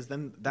is because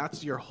then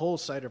that's your whole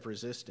site of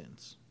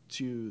resistance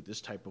to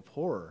this type of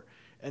horror.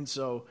 And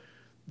so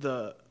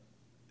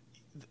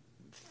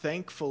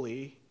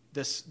thankfully,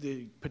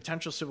 the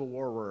potential civil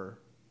war we're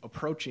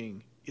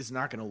approaching is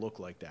not going to look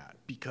like that,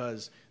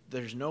 because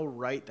there's no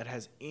right that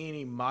has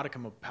any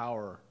modicum of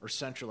power or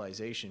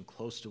centralization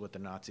close to what the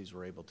Nazis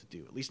were able to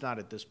do, at least not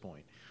at this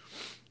point.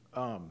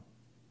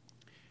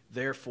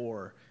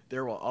 Therefore,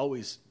 there will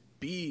always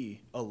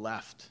be a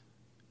left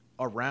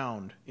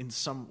around in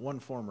one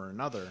form or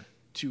another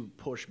to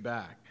push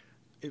back.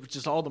 It's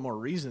just all the more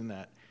reason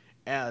that,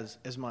 as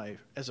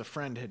a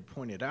friend had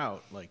pointed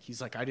out, like, he's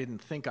like, I didn't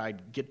think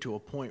I'd get to a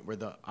point where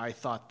I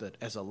thought that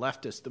as a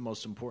leftist the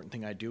most important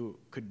thing I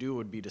could do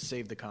would be to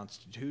save the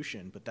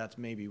Constitution, but that's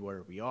maybe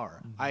where we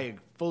are. Mm-hmm. I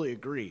fully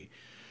agree.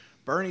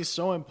 Bernie's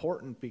so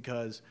important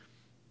because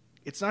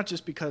it's not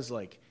just because,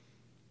 like,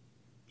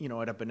 you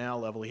know, at a banal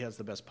level he has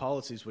the best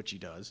policies, which he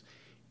does,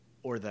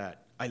 or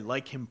that I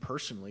like him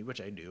personally,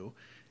 which I do.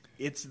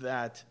 It's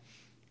that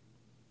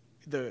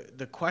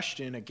the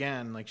question,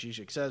 again, like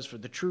Zizek says, for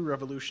the true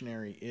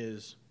revolutionary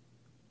is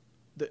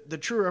the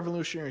true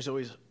revolutionary is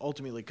always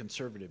ultimately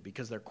conservative,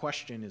 because their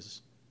question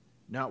is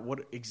not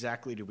what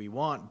exactly do we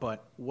want,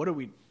 but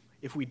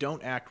if we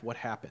don't act, what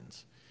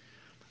happens?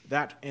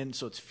 And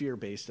so it's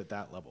fear-based at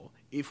that level.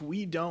 If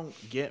we don't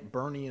get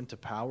Bernie into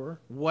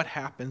power, what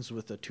happens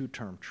with a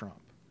two-term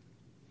Trump?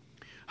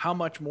 How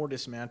much more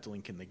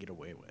dismantling can they get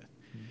away with?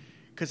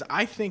 Because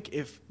I think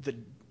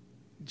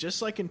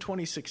just like in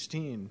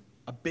 2016,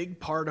 a big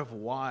part of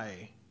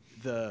why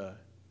the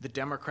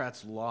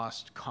Democrats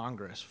lost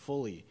Congress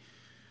fully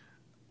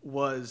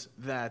was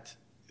that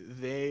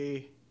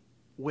they,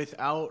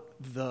 without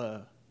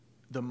the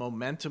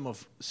momentum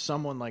of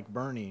someone like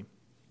Bernie,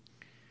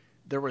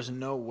 there was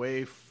no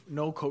way,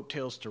 no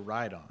coattails to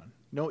ride on.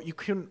 No, you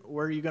couldn't.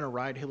 Where are you going to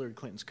ride Hillary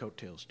Clinton's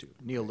coattails to?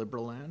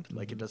 Neoliberal land? Mm-hmm.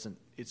 Like,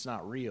 it's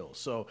not real.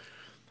 So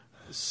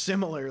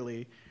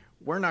similarly,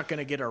 we're not going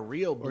to get a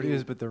real blue. Or it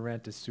is, but the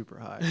rent is super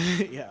high.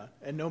 Yeah,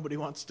 and nobody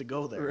wants to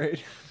go there.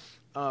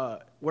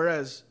 Right.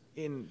 Whereas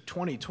in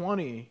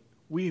 2020,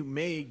 we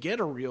may get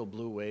a real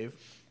blue wave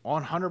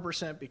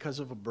 100% because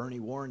of a Bernie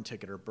Warren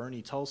ticket, or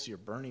Bernie Tulsi, or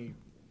Bernie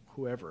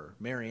whoever,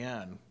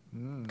 Marianne,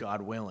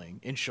 God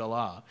willing,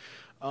 inshallah.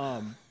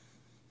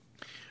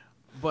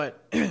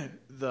 But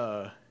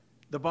the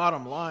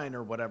bottom line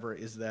or whatever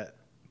is that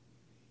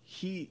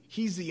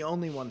he's the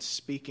only one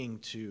speaking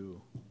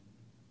to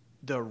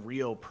the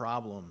real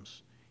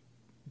problems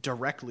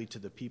directly to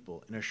the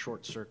people in a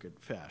short circuit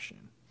fashion.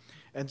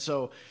 And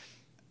so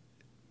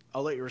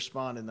I'll let you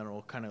respond, and then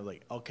I'll kind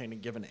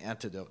of give an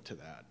antidote to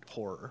that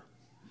horror.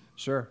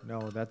 Sure.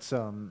 No, that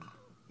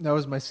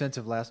was my sense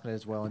of last night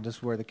as well, and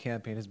just where the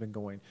campaign has been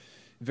going.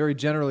 Very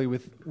generally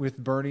with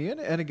Bernie,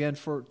 and again,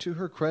 to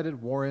her credit,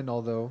 Warren,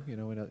 although, you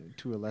know,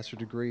 to a lesser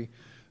degree.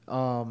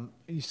 So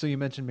you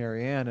mentioned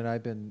Marianne, and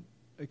I've been,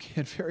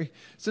 again,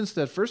 since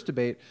that first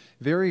debate,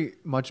 very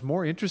much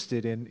more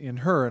interested in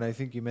her. And I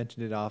think you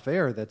mentioned it off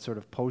air, that sort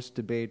of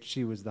post-debate,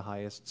 she was the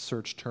highest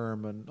search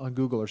term on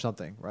Google or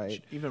something,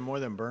 right? Even more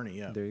than Bernie,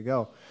 yeah. There you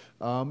go.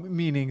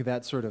 Meaning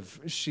that sort of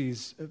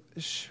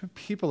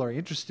people are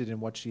interested in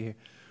what she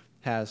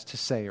has to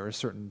say, or a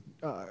certain,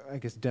 I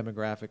guess,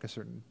 demographic, a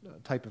certain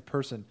type of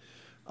person.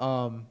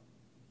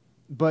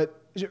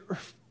 But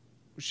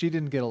she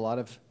didn't get a lot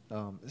of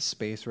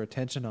space or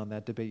attention on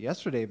that debate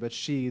yesterday, but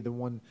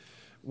the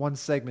one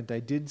segment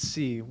I did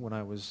see when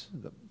I was,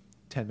 the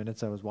 10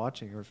 minutes I was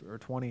watching, or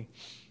 20,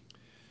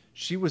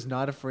 she was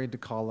not afraid to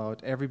call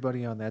out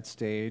everybody on that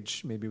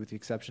stage, maybe with the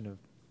exception of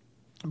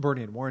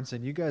Bernie and Warren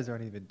saying, "You guys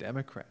aren't even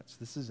Democrats.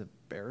 This is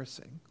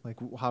embarrassing. Like,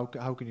 how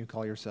can you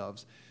call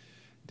yourselves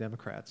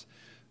Democrats?"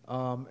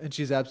 And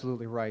she's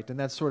absolutely right. And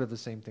that's sort of the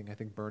same thing I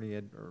think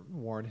or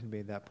Warren had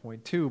made that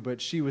point too.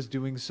 But she was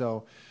doing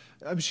so.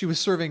 She was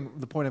serving,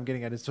 the point I'm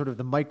getting at is sort of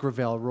the Mike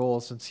Gravel role,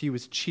 since he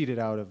was cheated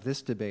out of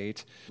this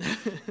debate.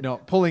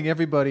 Pulling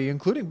everybody,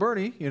 including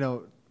Bernie,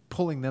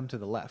 pulling them to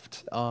the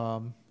left,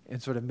 and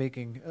sort of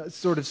making,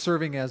 sort of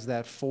serving as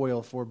that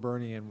foil for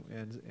Bernie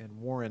and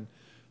Warren.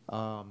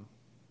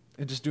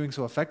 And just doing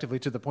so effectively,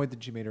 to the point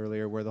that you made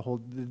earlier, where the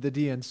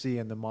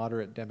DNC and the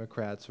moderate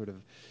Democrat sort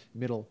of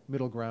middle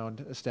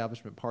ground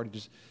establishment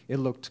party it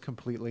looked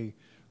completely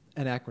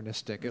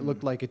anachronistic. It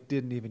looked like it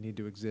didn't even need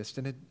to exist,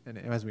 and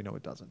as we know,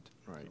 it doesn't.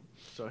 Right.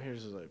 So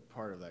here's a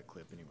part of that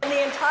clip anyway. In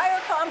the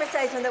entire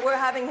conversation that we're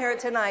having here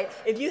tonight,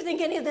 if you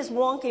think any of this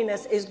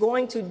wonkiness is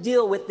going to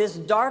deal with this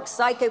dark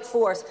psychic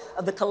force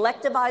of the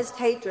collectivized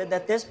hatred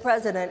that this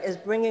president is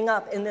bringing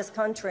up in this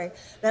country,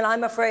 then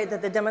I'm afraid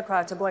that the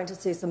Democrats are going to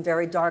see some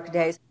very dark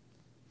days.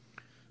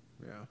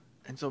 Yeah.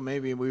 And so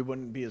maybe we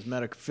wouldn't be as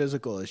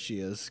metaphysical as she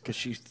is, because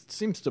she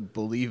seems to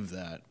believe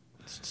that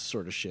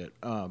sort of shit.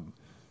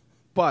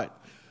 But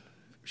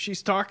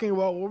she's talking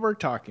about what we're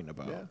talking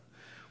about,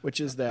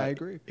 which is that I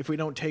agree. If we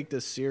don't take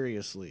this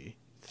seriously,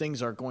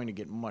 things are going to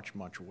get much,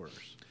 much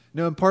worse.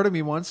 No, and part of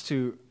me wants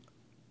to.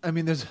 I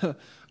mean, there's a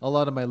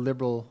lot of my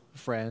liberal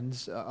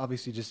friends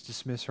obviously just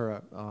dismiss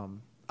her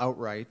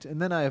outright,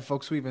 and then I have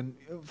folks who even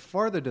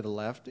farther to the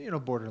left,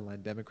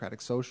 borderline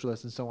democratic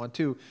socialists and so on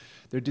too.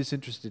 They're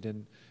disinterested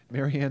in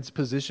Marianne's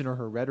position or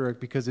her rhetoric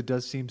because it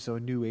does seem so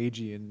new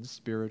agey and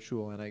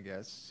spiritual, and I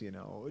guess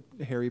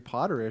Harry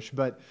Potter-ish,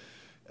 but.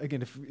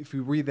 Again, if we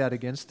read that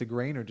against the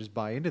grain or just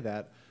buy into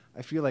that,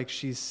 I feel like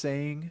she's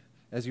saying,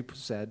 as you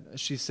said,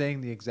 she's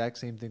saying the exact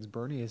same things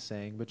Bernie is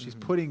saying, but she's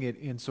putting it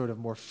in sort of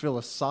more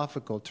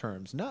philosophical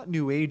terms, not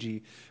new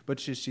agey, but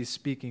she's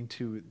speaking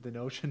to the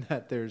notion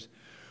that there's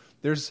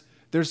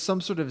some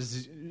sort of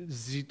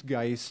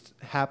zeitgeist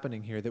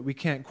happening here that we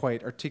can't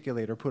quite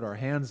articulate or put our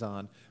hands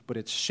on, but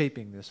it's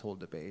shaping this whole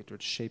debate, or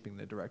it's shaping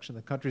the direction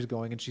the country's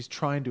going, and she's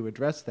trying to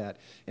address that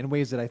in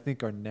ways that I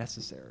think are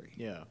necessary.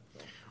 Yeah.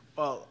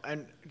 Well,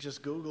 and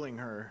just Googling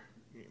her,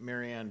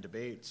 Marianne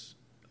debates,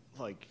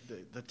 like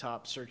the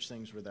top search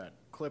things were that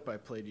clip I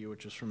played you,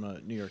 which was from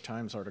a New York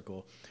Times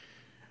article.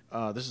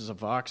 This is a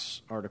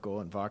Vox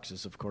article, and Vox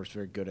is, of course,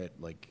 very good at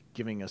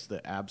giving us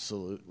the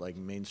absolute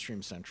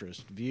mainstream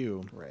centrist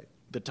view. Right.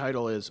 The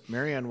title is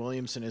 "Marianne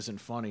Williamson isn't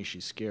funny,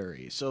 she's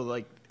scary."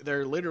 So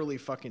they're literally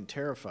fucking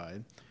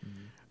terrified,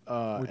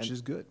 which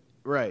is good.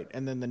 Right.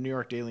 And then the New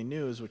York Daily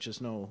News, which is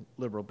no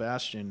liberal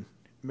bastion.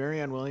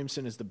 Marianne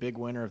Williamson is the big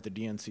winner of the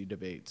DNC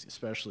debates,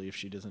 especially if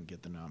she doesn't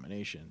get the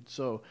nomination.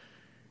 So,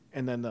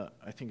 and then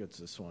I think it's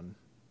this one.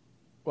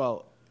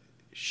 Well,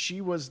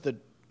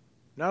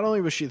 not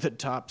only was she the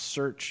top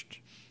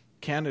searched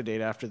candidate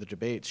after the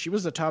debates, she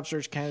was the top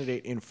searched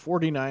candidate in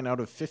 49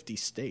 out of 50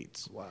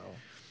 states. Wow.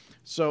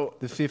 So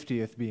the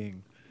 50th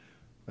being,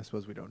 I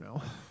suppose we don't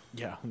know.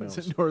 Yeah. Was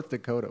it North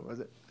Dakota, was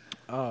it?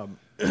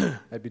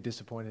 I'd be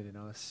disappointed in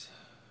us.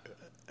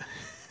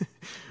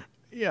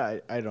 Yeah,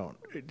 I don't.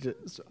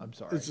 I'm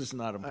sorry. It's just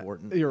not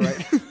important. You're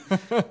right.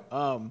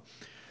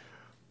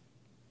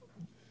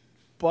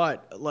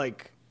 But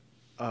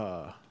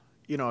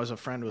as a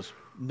friend was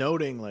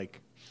noting,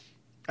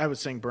 I was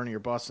saying Bernie or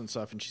Bust and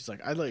stuff, and she's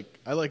like, I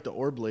like the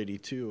Orb lady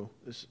too.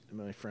 This is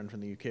my friend from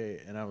the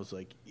UK, and I was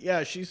like,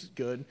 yeah, she's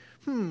good.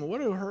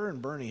 What do her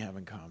and Bernie have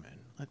in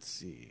common? Let's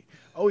see.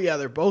 Oh yeah,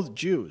 they're both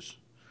Jews.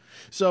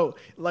 So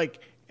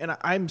and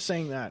I'm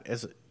saying that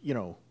as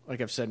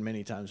like I've said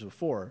many times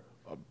before.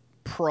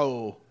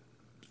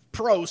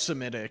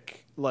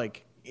 Pro-Semitic,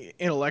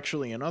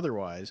 intellectually and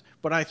otherwise,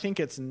 but I think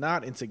it's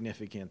not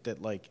insignificant that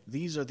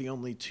these are the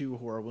only two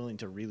who are willing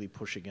to really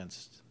push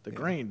against the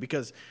grain,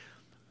 because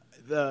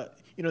the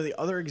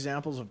other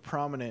examples of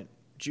prominent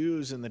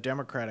Jews in the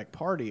Democratic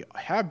Party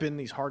have been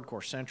these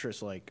hardcore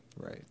centrists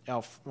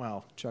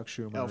Chuck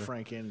Schumer, Al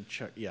Franken,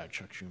 Chuck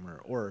Schumer,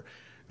 or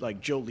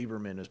Joe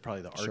Lieberman is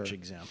probably the arch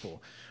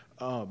example.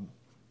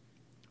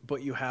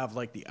 But you have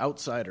the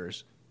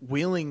outsiders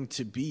willing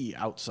to be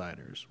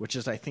outsiders, which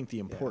is, I think, the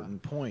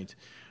important point.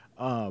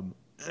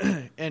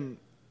 And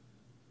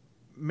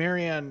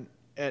Marianne,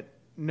 at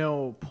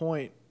no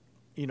point,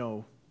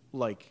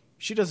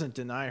 she doesn't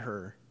deny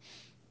her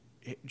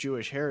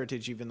Jewish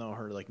heritage, even though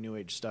her New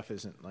Age stuff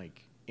isn't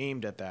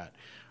aimed at that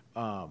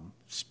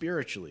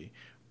spiritually.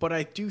 But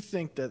I do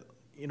think that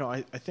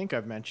I think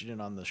I've mentioned it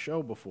on the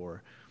show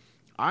before.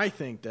 I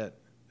think that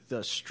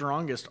the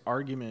strongest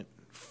argument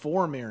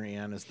for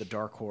Marianne is the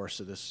dark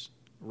horse of this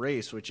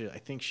race, which I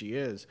think she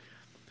is,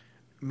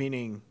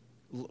 meaning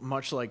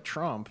much like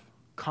Trump,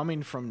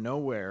 coming from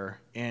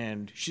nowhere,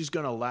 and she's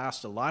going to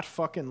last a lot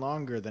fucking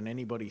longer than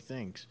anybody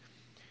thinks,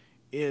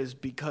 is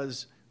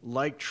because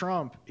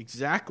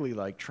exactly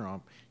like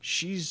Trump,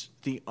 she's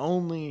the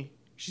only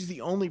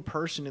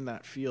person in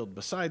that field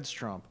besides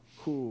Trump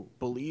who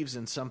believes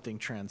in something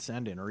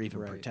transcendent or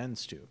even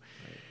pretends to. Right.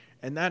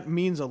 And that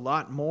means a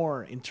lot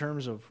more in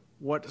terms of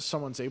what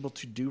someone's able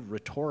to do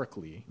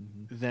rhetorically,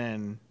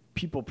 then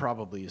people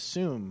probably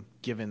assume,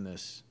 given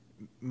this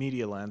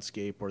media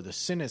landscape or the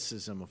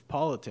cynicism of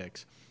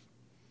politics.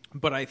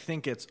 But I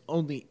think it's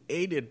only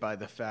aided by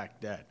the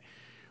fact that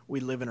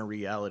we live in a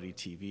reality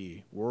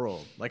TV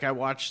world. Like, I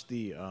watched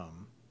the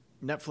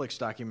Netflix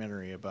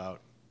documentary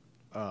about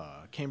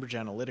Cambridge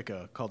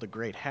Analytica called The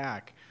Great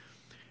Hack,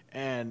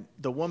 and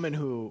the woman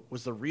who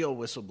was the real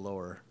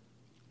whistleblower,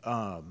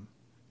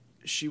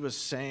 she was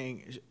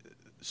saying,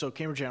 so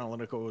Cambridge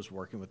Analytica was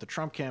working with the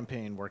Trump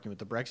campaign, working with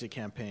the Brexit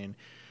campaign.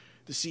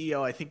 The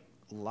CEO, I think,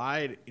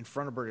 lied in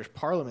front of British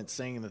Parliament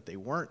saying that they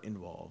weren't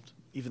involved,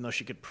 even though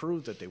she could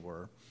prove that they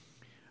were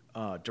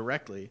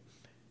directly.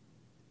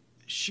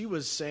 She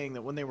was saying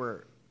that when they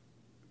were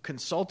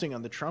consulting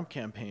on the Trump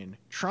campaign,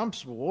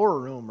 Trump's war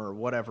room or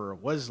whatever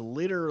was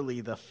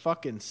literally the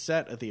fucking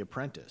set of The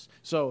Apprentice.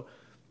 So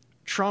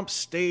Trump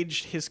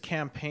staged his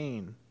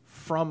campaign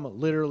from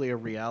literally a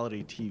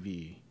reality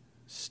TV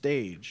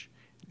stage.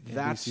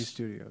 NBC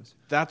Studios.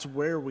 That's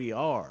where we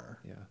are.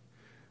 Yeah.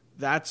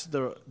 That's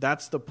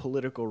the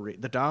political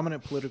the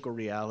dominant political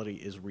reality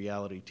is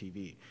reality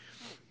TV,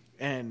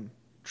 and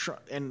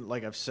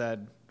like I've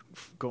said,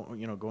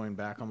 going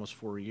back almost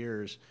 4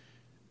 years,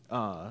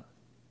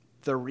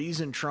 the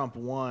reason Trump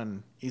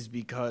won is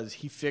because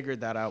he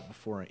figured that out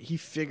before. He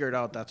figured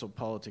out that's what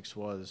politics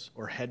was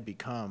or had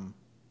become,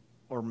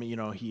 or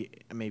he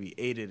maybe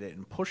aided it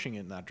in pushing it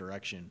in that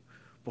direction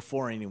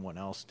before anyone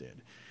else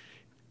did.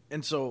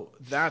 And so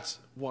that's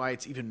why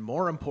it's even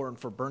more important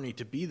for Bernie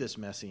to be this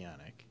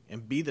messianic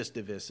and be this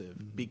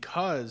divisive,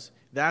 because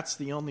that's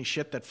the only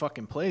shit that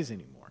fucking plays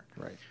anymore.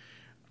 Right.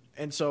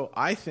 And so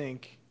I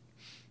think,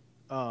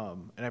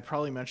 and I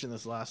probably mentioned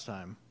this last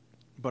time,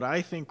 but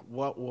I think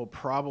what will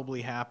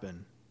probably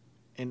happen,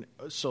 and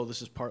so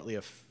this is partly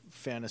a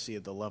fantasy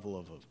at the level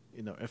of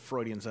a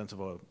Freudian sense of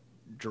a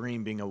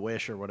dream being a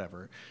wish or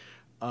whatever,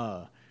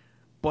 but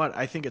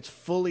I think it's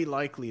fully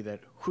likely that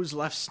who's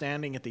left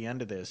standing at the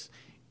end of this,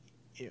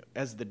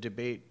 as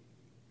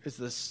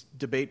this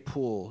debate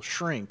pool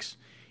shrinks,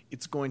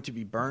 it's going to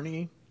be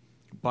Bernie,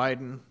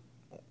 Biden,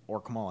 or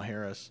Kamala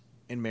Harris,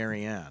 and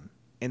Marianne.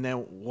 And then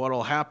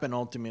what'll happen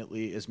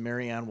ultimately is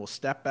Marianne will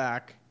step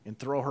back and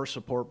throw her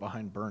support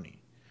behind Bernie,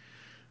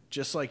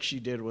 just like she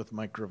did with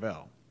Mike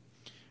Gravel.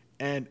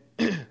 And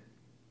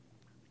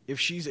if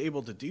she's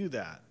able to do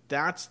that,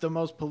 that's the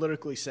most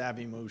politically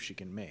savvy move she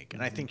can make.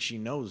 And I think she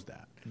knows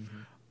that.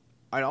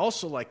 I'd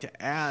also like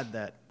to add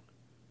that,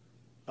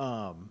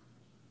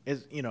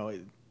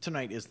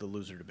 tonight is the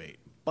loser debate.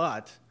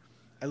 But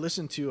I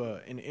listened to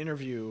an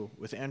interview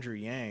with Andrew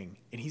Yang,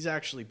 and he's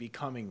actually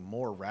becoming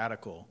more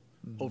radical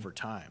over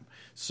time.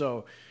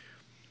 So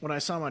when I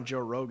saw him on Joe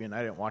Rogan,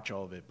 I didn't watch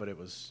all of it, but it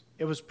was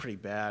pretty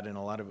bad, and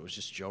a lot of it was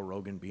just Joe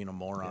Rogan being a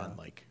moron,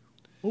 like,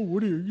 oh,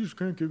 what do you just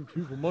can't give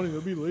people money,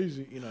 they'll be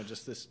lazy.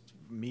 Just this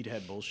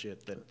meathead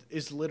bullshit that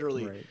is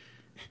literally, right.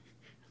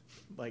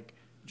 Like,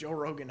 Joe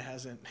Rogan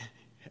hasn't,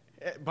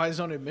 by his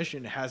own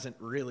admission, hasn't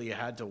really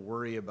had to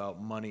worry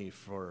about money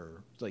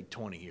for like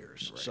 20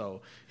 years. Right.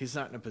 So he's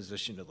not in a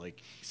position to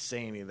like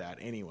say any of that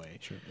anyway.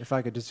 Sure. If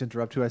I could just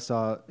interrupt too,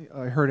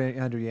 I heard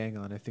Andrew Yang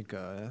on, I think,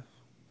 the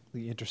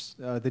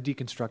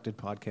Deconstructed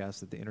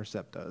podcast that The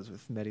Intercept does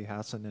with Mehdi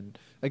Hassan. And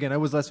again, I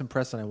was less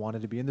impressed than I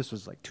wanted to be. And this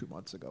was like 2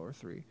 months ago or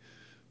 3.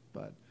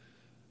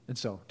 And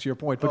so, to your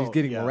point, but he's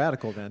getting more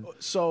radical then.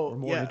 So, or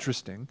more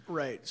interesting.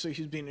 Right. So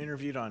he's being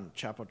interviewed on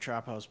Chapo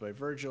Trap House by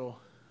Virgil.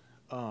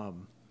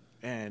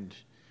 And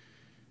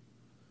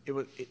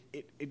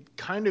it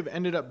kind of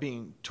ended up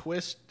being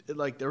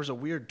like there was a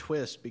weird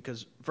twist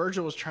because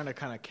Virgil was trying to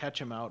kind of catch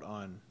him out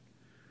on.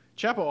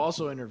 Chapo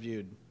also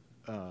interviewed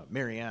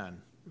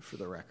Marianne, for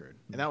the record,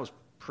 and that was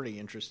pretty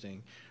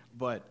interesting.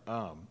 But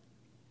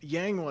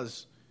Yang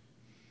was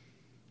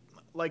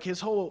like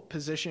his whole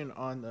position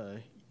on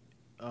the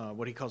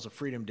what he calls a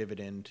freedom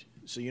dividend,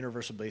 so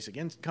universal basic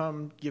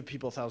income, give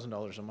people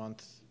 $1,000 a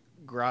month,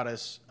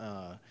 gratis,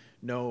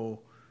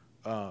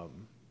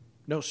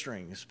 no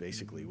strings,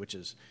 basically, which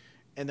is,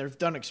 and they've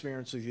done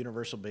experiments with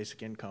universal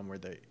basic income where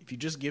if you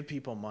just give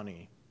people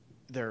money,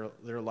 their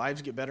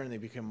lives get better and they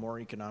become more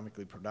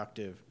economically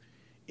productive.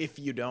 If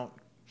you don't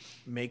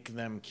make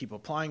them keep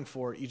applying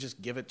for it, you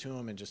just give it to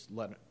them and just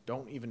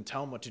don't even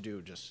tell them what to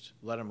do, just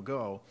let them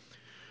go.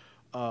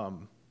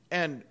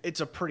 And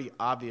it's a pretty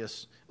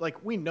obvious,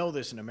 like, we know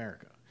this in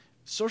America.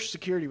 Social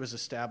Security was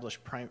established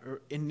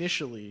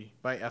initially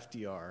by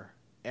FDR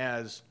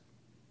as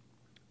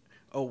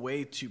a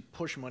way to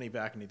push money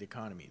back into the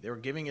economy. They were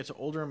giving it to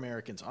older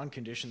Americans on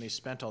condition they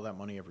spent all that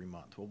money every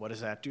month. Well, what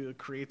does that do? It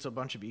creates a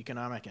bunch of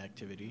economic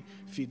activity,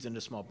 feeds into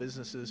small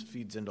businesses,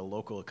 feeds into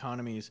local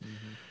economies,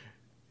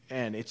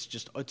 and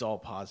it's all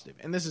positive.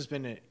 And this has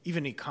been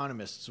even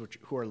economists,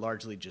 who are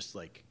largely just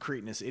like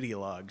cretinous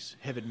ideologues,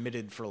 have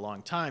admitted for a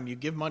long time. You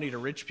give money to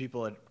rich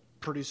people, it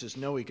produces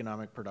no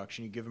economic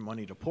production. You give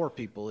money to poor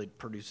people, it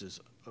produces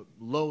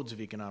loads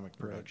of economic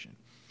production.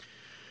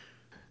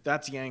 Right.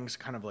 That's Yang's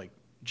kind of like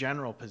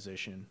general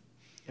position.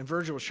 And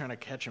Virgil was trying to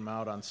catch him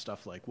out on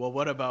stuff like, well,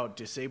 what about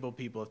disabled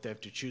people if they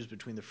have to choose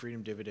between the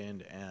freedom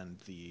dividend and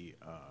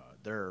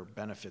their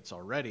benefits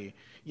already?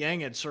 Yang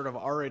had sort of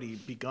already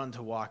begun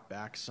to walk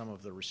back some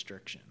of the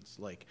restrictions.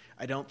 Like,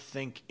 I don't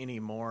think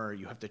anymore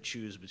you have to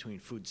choose between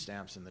food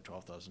stamps and the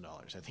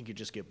 $12,000. I think you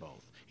just get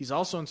both. He's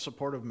also in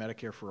support of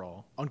Medicare for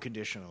all,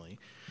 unconditionally.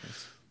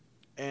 Yes.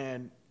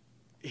 And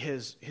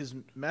his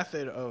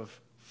method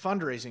of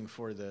fundraising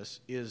for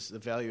this is the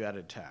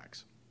value-added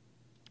tax.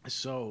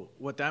 So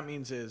what that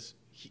means is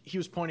he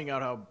was pointing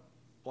out how,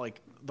 like,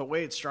 the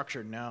way it's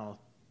structured now,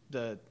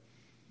 the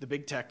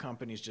big tech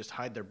companies just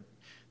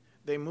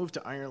they move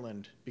to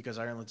Ireland because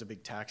Ireland's a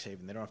big tax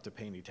haven. They don't have to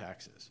pay any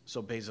taxes.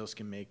 So Bezos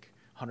can make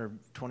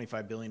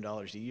 $125 billion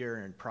a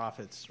year in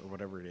profits or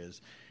whatever it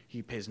is.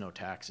 He pays no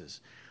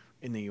taxes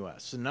in the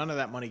U.S. So none of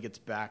that money gets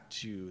back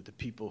to the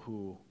people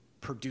who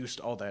produced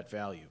all that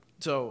value.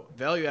 So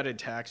value-added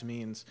tax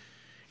means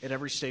at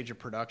every stage of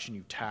production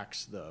you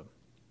tax the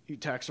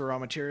raw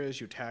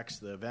materials, you tax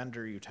the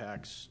vendor, you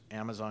tax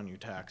Amazon, you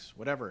tax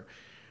whatever.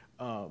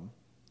 And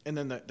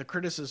then the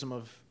criticism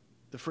of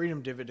the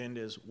freedom dividend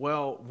is,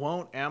 well,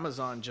 won't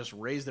Amazon just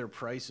raise their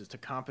prices to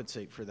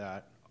compensate for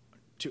that,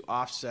 to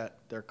offset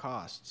their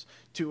costs?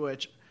 To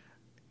which,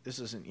 this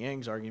isn't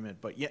Yang's argument,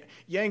 but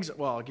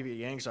I'll give you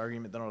Yang's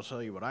argument, then I'll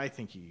tell you what I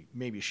think he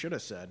maybe should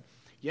have said.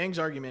 Yang's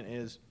argument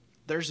is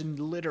there's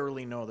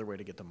literally no other way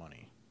to get the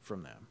money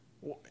from them.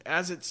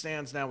 As it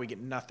stands now, we get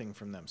nothing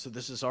from them. So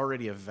this is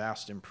already a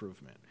vast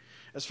improvement.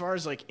 As far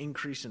as like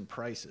increase in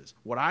prices,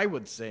 what I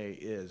would say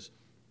is,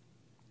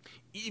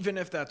 even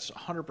if that's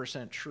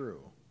 100%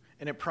 true,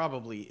 and it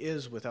probably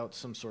is without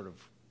some sort of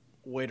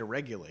way to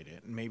regulate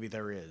it, and maybe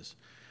there is,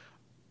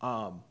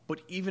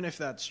 but even if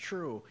that's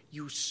true,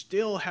 you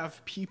still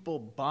have people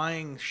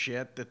buying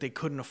shit that they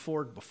couldn't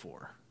afford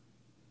before.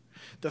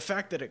 The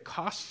fact that it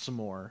costs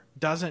more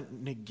doesn't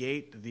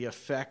negate the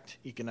effect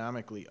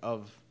economically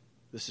of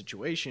the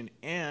situation,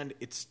 and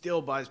it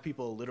still buys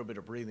people a little bit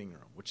of breathing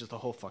room, which is the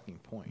whole fucking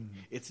point. Mm-hmm.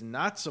 It's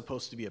not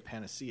supposed to be a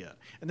panacea.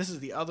 And this is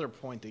the other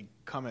point they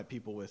come at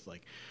people with,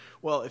 like,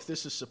 well, if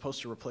this is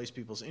supposed to replace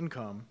people's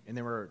income and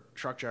they were a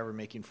truck driver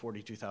making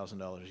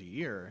 $42,000 a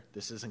year,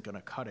 this isn't going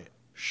to cut it.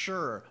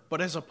 Sure, but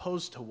as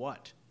opposed to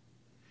what?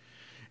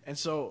 And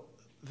so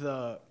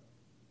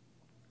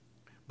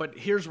but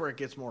here's where it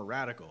gets more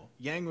radical.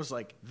 Yang was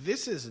like,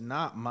 this is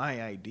not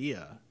my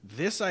idea.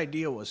 This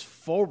idea was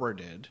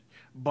forwarded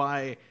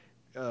by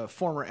a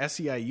former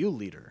SEIU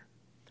leader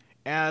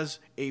as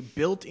a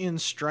built-in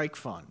strike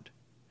fund.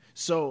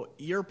 So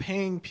you're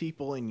paying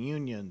people in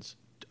unions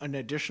an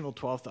additional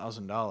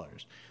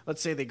 $12,000.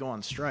 Let's say they go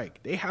on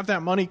strike. They have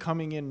that money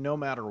coming in no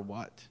matter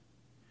what.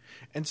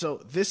 And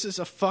so this is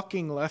a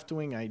fucking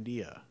left-wing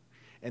idea.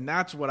 And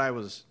that's what I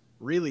was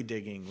really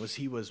digging, was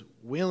he was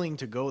willing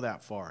to go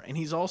that far. And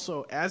he's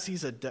also, as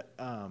he's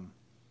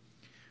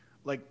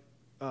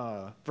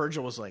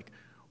Virgil was like,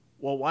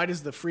 well, why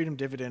does the freedom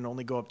dividend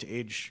only go up to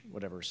age,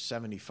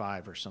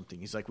 75 or something?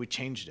 He's like, we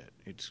changed it.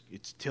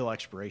 It's till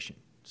expiration,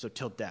 so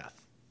till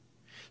death.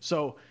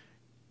 So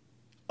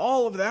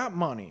all of that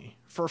money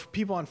for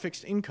people on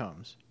fixed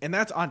incomes, and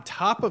that's on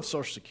top of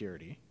Social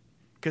Security,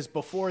 because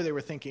before they were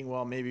thinking,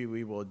 well, maybe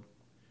we will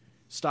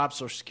stop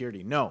Social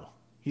Security. No.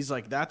 He's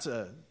like, that's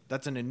an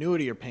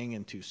annuity you're paying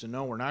into, so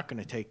no, we're not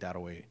going to take that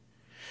away.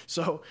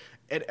 So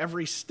at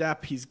every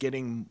step, he's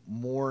getting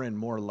more and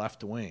more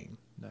left-wing.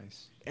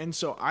 Nice. And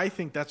so I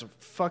think that's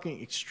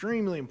fucking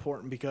extremely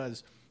important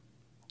because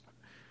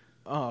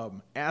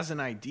as an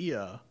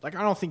idea, like,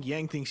 I don't think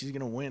Yang thinks he's going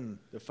to win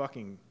the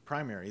fucking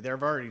primary.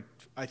 They've already,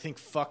 I think,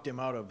 fucked him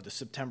out of the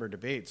September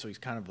debate, so he's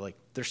kind of like,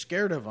 they're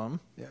scared of him,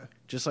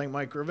 just like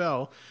Mike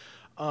Gravel.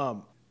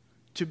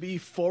 To be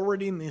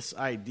forwarding this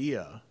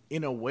idea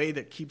in a way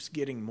that keeps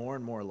getting more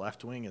and more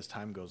left-wing as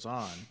time goes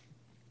on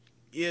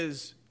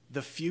is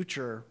the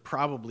future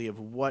probably of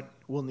what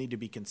will need to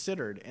be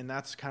considered, and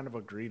that's kind of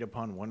agreed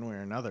upon one way or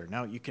another.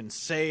 Now, you can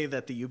say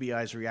that the UBI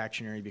is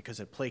reactionary because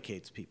it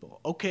placates people.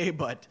 Okay,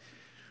 but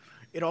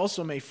it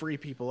also may free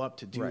people up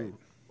to do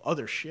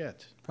other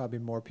shit. Probably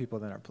more people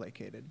than are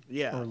placated.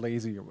 Yeah. Or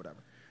lazy or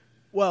whatever.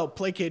 Well,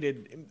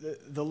 placated,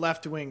 the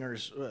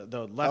left-wingers,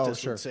 the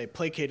leftists would say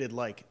placated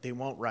like they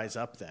won't rise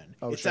up then.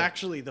 It's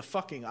actually the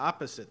fucking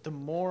opposite.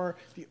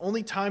 The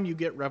only time you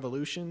get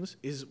revolutions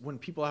is when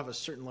people have a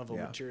certain level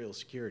of material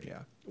security,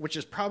 which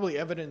is probably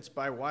evidenced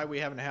by why we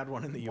haven't had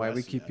one in the U.S. Why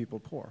we keep people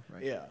poor,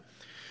 right? Yeah.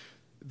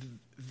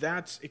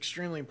 That's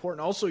extremely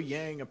important. Also,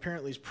 Yang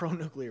apparently is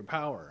pro-nuclear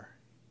power,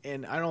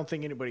 and I don't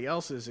think anybody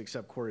else is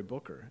except Cory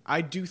Booker.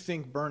 I do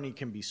think Bernie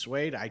can be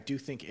swayed. I do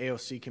think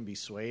AOC can be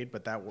swayed,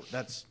 but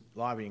that's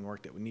lobbying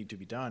work that would need to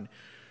be done.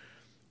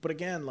 But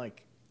again,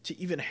 like, to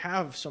even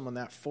have someone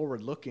that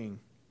forward-looking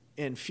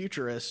and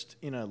futurist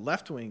in a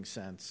left-wing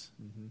sense,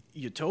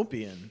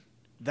 utopian,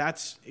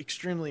 that's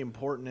extremely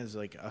important as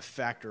like a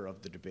factor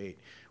of the debate,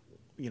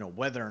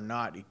 whether or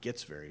not it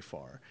gets very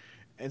far.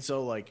 And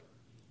so like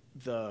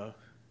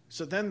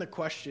so then the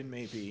question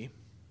may be,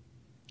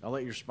 I'll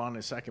let you respond in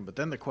a second, but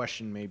then the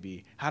question may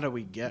be, how do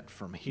we get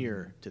from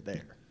here to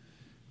there?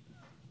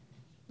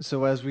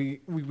 So as we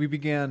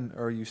began,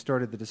 or you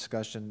started the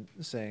discussion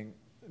saying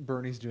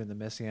Bernie's doing the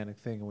messianic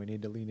thing and we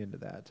need to lean into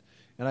that.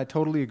 And I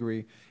totally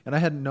agree. And I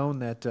hadn't known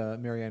that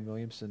Marianne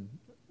Williamson,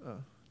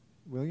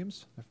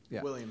 Williamson,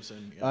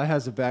 yeah.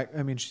 Has a back.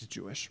 I mean, she's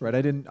Jewish, right?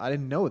 I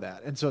didn't know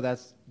that. And so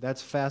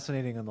that's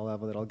fascinating on the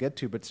level that I'll get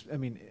to. But I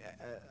mean,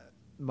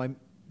 my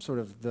sort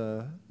of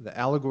the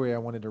allegory I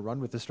wanted to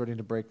run with is starting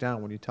to break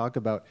down when you talk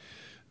about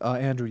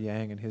Andrew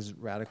Yang and his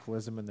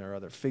radicalism, and there are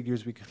other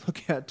figures we can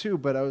look at too.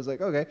 But I was like,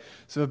 okay,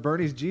 so if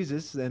Bernie's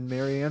Jesus, then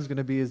Marianne's going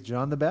to be as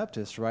John the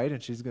Baptist, right?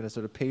 And she's going to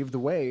sort of pave the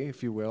way,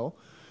 if you will,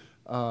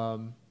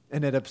 and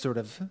end up sort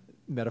of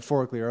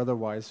metaphorically or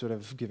otherwise sort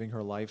of giving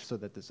her life so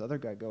that this other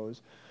guy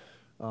goes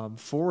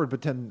forward.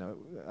 But then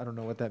I don't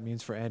know what that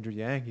means for Andrew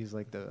Yang. He's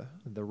like the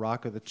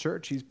rock of the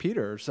church. He's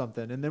Peter or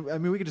something. And then, I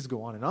mean, we could just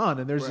go on.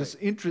 And there's this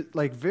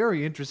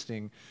very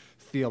interesting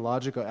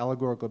theological,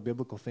 allegorical,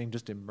 biblical thing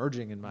just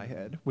emerging in my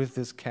head with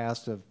this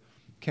cast of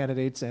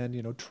candidates and,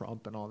 you know,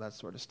 Trump and all that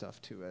sort of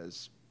stuff too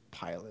as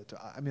Pilate.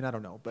 I mean, I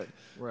don't know, but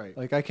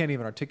like I can't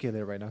even articulate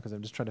it right now because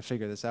I'm just trying to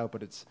figure this out.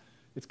 But it's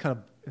kind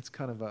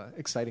of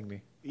exciting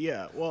me.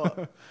 Yeah,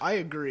 well, I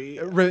agree.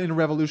 In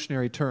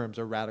revolutionary terms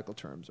or radical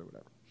terms or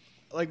whatever.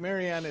 Like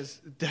Marianne is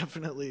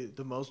definitely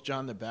the most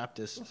John the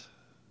Baptist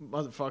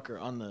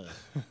motherfucker on the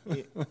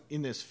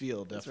in this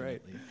field. Definitely.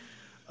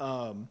 That's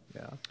right.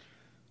 Yeah.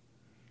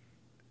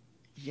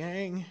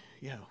 Yang,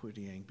 who would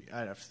Yang be?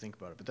 I'd have to think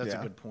about it, but that's a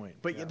good point.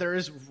 But there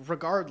is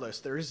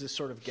this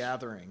sort of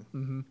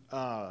gathering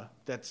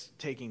that's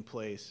taking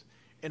place,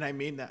 and I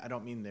mean that. I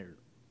don't mean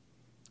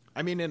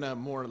I mean in a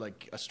more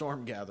like a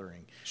storm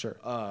gathering. Sure.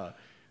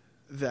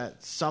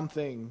 That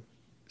something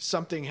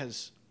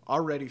has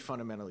already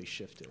fundamentally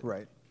shifted.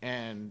 Right.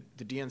 And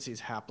the DNC is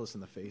hapless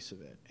in the face of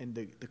it. And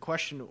the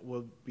question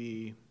will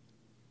be,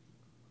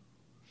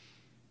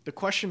 the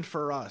question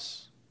for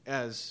us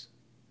as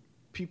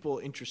people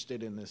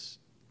interested in this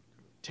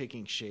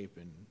taking shape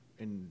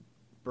and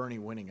Bernie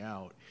winning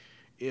out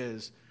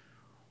is,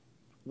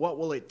 what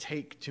will it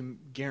take to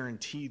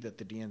guarantee that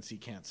the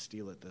DNC can't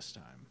steal it this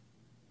time?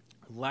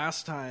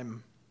 Last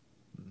time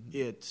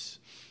it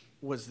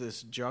was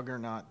this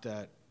juggernaut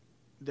that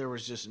there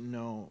was just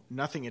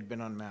nothing had been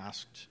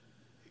unmasked,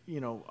 you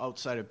know,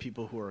 outside of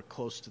people who are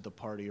close to the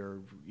party or,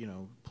 you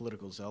know,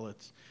 political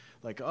zealots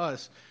like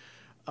us.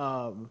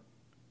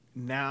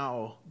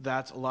 Now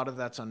a lot of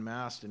that's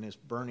unmasked, and as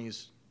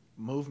Bernie's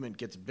movement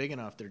gets big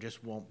enough, there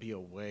just won't be a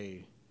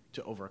way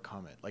to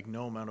overcome it. Like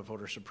no amount of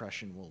voter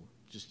suppression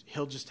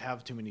he'll just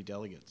have too many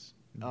delegates,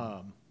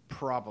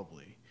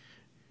 probably.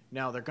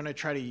 Now they're going to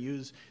try to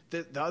use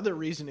the other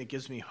reason it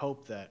gives me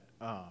hope that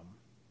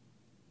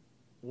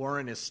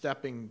Warren is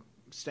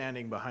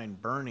standing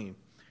behind Bernie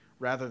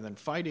rather than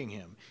fighting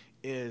him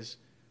is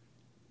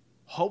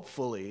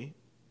hopefully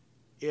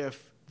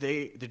if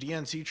the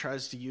DNC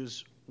tries to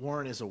use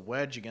Warren as a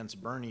wedge against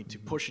Bernie to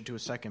push it to a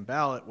second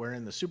ballot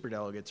wherein the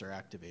superdelegates are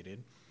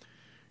activated,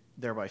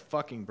 thereby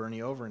fucking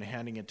Bernie over and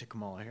handing it to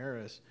Kamala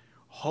Harris,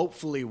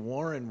 hopefully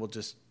Warren will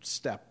just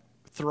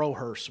throw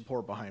her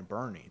support behind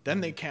Bernie.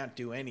 Then they can't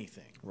do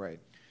anything. Right.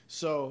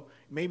 So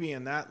maybe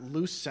in that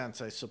loose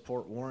sense, I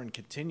support Warren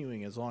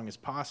continuing as long as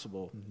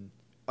possible,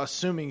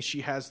 assuming she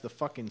has the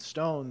fucking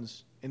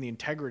stones and the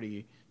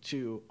integrity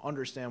to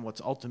understand what's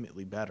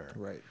ultimately better.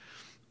 Right.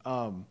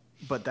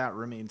 But that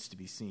remains to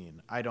be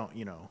seen.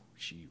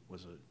 She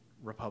was a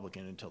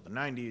Republican until the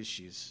 90s.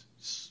 She's,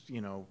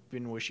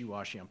 been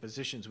wishy-washy on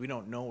positions. We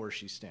don't know where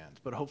she stands.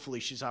 But hopefully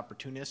she's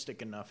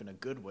opportunistic enough in a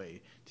good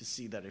way to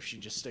see that if she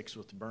just sticks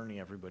with Bernie,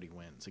 everybody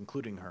wins,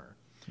 including her.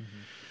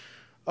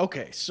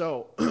 Okay,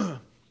 so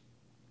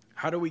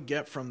how do we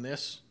get from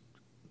this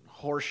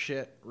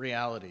horseshit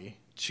reality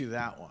to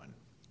that one?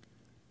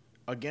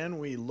 Again,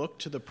 we look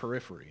to the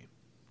periphery.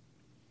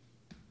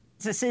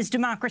 This is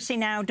Democracy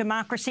Now!,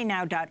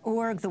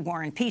 democracynow.org, The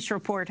War and Peace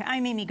Report.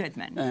 I'm Amy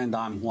Goodman. And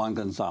I'm Juan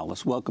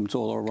Gonzalez. Welcome to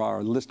all of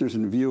our listeners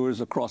and viewers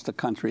across the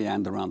country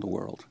and around the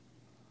world.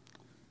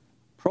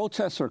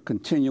 Protests are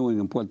continuing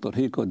in Puerto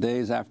Rico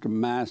days after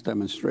mass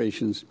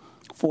demonstrations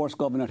forced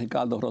Governor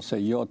Ricardo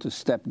Rosselló to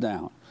step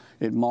down.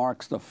 It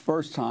marks the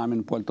first time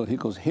in Puerto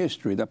Rico's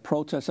history that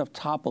protests have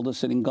toppled a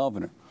sitting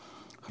governor.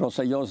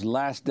 Rosselló's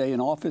last day in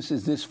office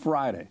is this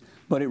Friday,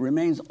 but it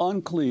remains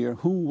unclear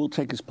who will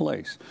take his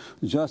place.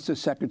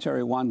 Justice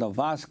Secretary Wanda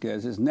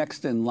Vázquez is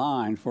next in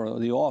line for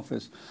the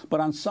office,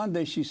 but on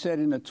Sunday she said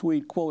in a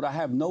tweet, quote, "I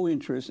have no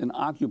interest in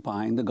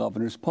occupying the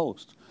governor's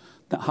post."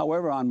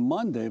 However, on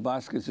Monday,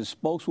 Vázquez's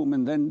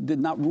spokeswoman then did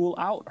not rule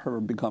out her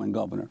becoming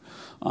governor.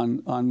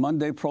 On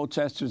Monday,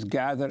 protesters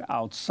gathered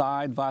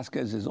outside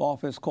Vázquez's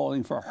office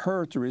calling for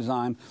her to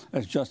resign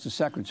as Justice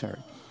Secretary.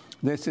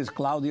 This is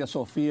Claudia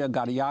Sofia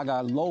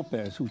Garriaga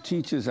Lopez, who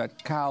teaches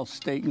at Cal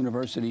State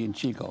University in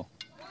Chico.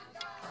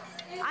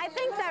 I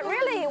think that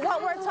really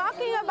what we're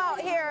talking about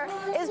here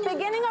is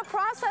beginning a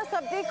process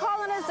of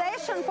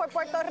decolonization for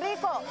Puerto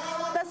Rico.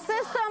 The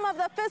system of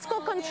the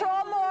Fiscal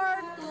Control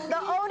Board, the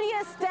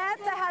odious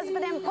debt that has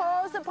been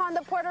imposed upon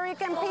the Puerto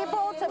Rican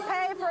people to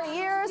pay for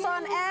years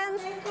on end,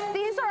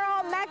 these are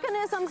all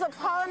mechanisms of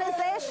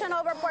colonization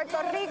over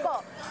Puerto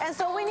Rico. And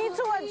so we need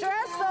to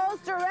address those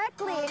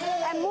directly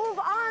and move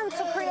on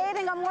to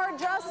creating a more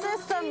just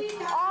system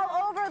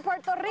all over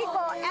Puerto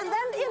Rico and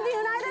then in the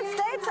United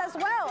States as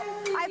well.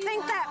 I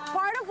think that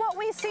part of what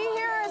we see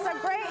here is a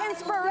great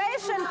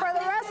inspiration for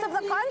the rest of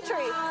the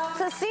country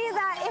to see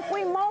that if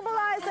we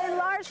mobilize in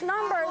large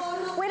numbers,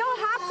 we don't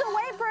have to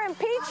wait for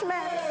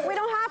impeachment. We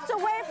don't have to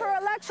wait for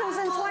elections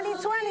in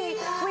 2020.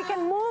 We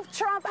can move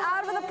Trump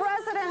out of the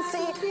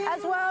presidency,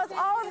 as well as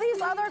all of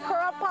these other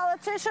corrupt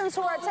politicians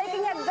who are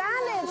taking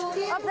advantage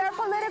of their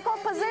political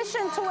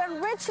position to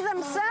enrich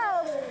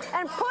themselves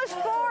and push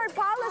forward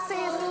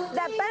policies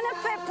that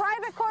benefit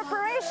private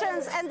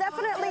corporations and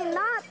definitely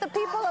not the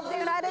people of the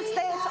United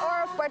States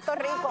or of Puerto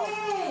Rico.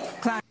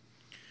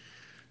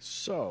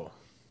 So,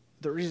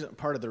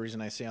 part of the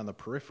reason I say on the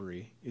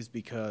periphery is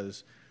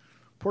because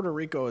Puerto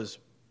Ricans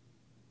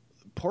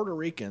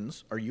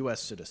are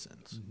U.S.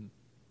 citizens,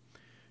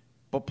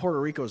 but Puerto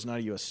Rico is not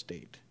a U.S.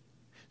 state.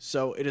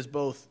 So it is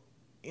both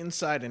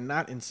inside and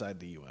not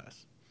inside the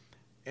U.S.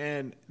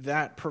 And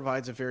that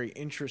provides a very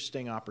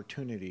interesting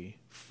opportunity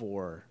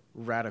for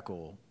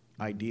radical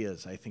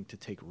ideas, I think, to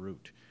take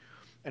root.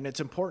 And it's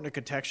important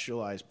to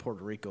contextualize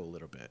Puerto Rico a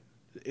little bit.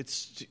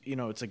 It's,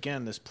 it's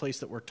again, this place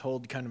that we're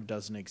told kind of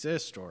doesn't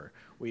exist, or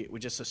we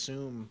just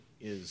assume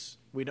is,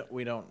 we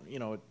don't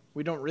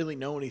really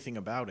know anything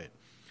about it.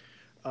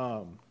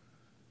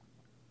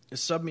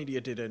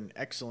 Submedia did an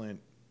excellent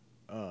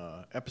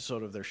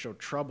episode of their show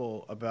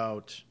Trouble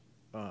about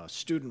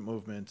student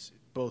movements,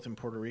 both in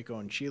Puerto Rico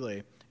and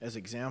Chile, as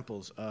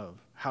examples of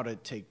how to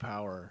take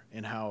power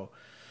and how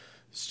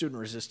student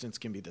resistance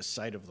can be the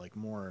site of like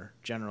more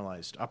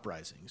generalized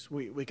uprisings.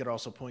 We could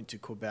also point to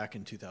Quebec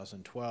in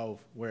 2012,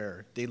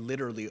 where they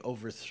literally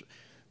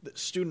the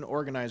student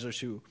organizers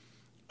who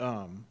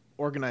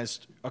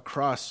organized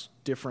across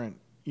different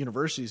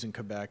universities in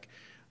Quebec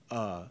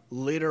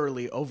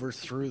literally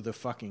overthrew the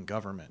fucking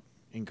government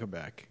in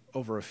Quebec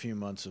over a few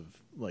months of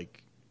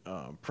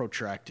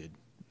protracted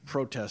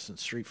protests and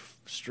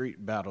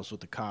street battles with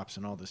the cops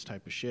and all this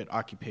type of shit,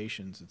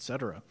 occupations,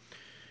 etc.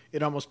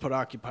 It almost put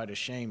Occupy to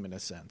shame in a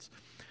sense.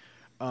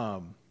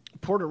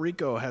 Puerto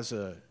Rico has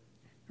a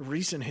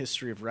recent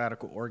history of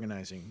radical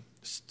organizing,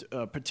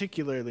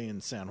 particularly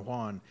in San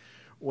Juan,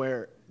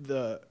 where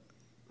the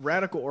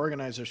radical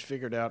organizers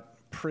figured out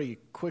pretty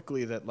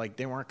quickly that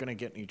they weren't going to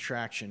get any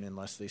traction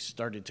unless they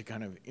started to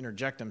kind of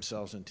interject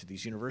themselves into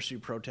these university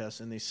protests,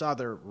 and they saw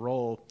their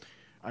role.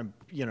 I'm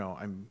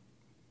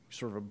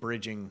sort of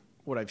abridging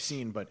what I've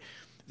seen, but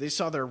they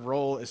saw their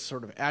role as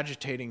sort of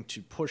agitating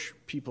to push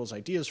people's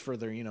ideas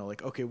further.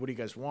 Okay, what do you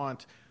guys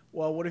want?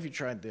 Well, what if you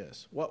tried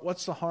this?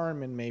 What's the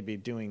harm in maybe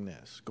doing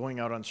this, going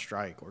out on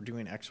strike or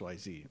doing X, Y,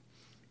 Z?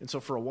 And so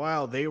for a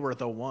while, they were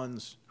the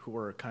ones who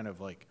were kind of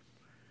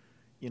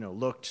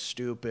looked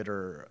stupid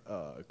or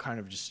kind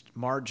of just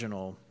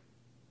marginal,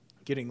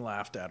 getting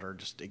laughed at or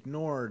just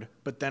ignored.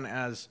 But then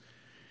as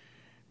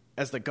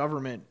the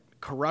government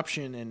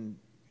corruption and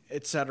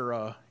et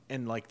cetera,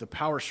 and the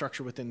power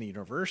structure within the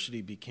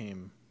university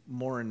became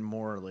more and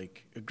more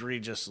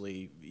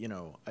egregiously,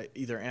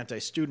 either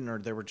anti-student or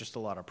there were just a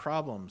lot of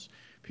problems,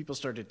 people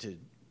started to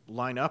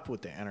line up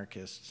with the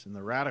anarchists and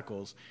the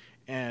radicals,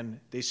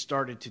 and they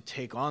started to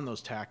take on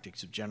those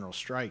tactics of general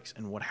strikes.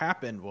 And what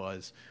happened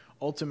was,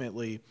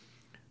 ultimately,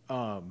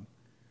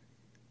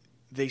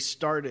 they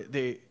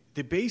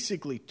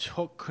basically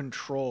took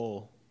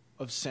control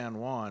of San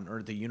Juan,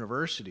 or the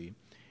university,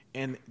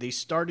 and they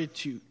started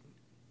to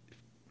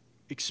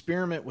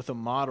experiment with a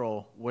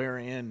model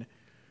wherein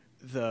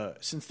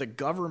since the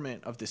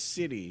government of the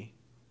city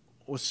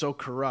was so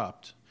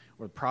corrupt,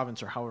 or the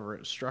province, or however it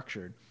was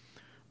structured,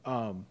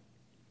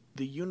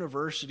 the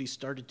university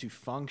started to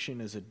function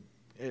as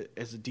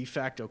a de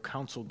facto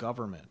council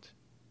government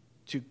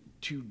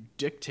to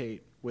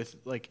dictate with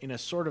in a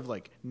sort of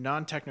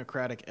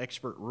non-technocratic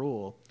expert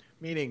rule,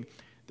 meaning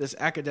this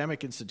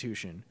academic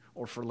institution,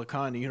 or for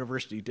Lacan, the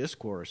university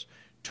discourse,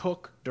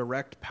 took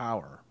direct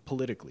power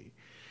politically.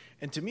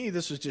 And to me,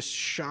 this was just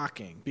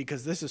shocking,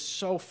 because this is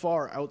so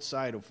far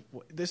outside of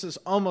this is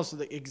almost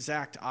the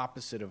exact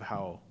opposite of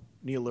how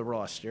neoliberal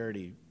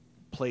austerity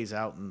plays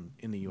out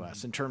in the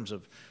U.S. in terms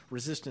of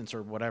resistance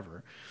or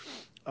whatever.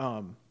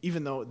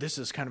 Even though this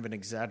is kind of an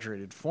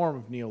exaggerated form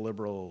of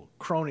neoliberal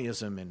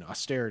cronyism and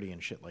austerity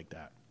and shit like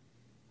that.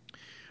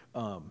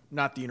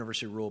 Not the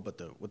university rule,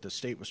 but what the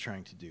state was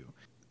trying to do.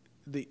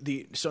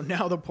 So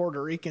now the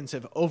Puerto Ricans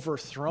have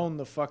overthrown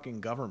the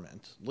fucking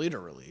government,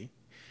 literally.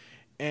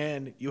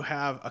 And you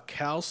have a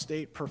Cal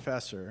State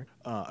professor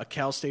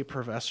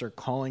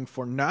calling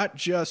for not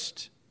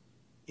just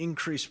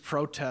increased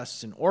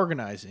protests and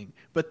organizing,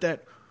 but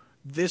that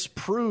this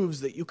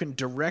proves that you can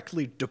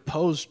directly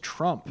depose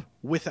Trump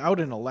without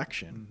an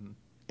election,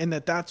 and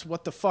that's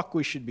what the fuck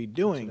we should be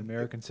doing. That's what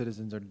American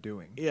citizens are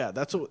doing. Yeah,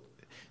 that's what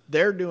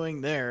they're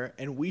doing there,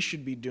 and we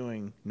should be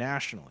doing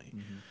nationally.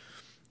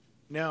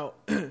 Now,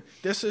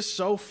 this is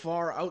so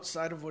far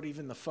outside of what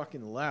even the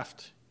fucking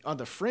left on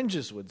the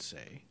fringes would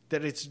say,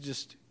 that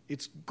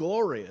it's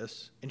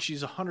glorious, and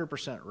she's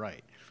 100%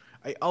 right.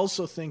 I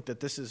also think that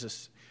this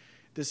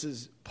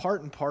is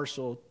part and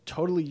parcel,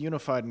 totally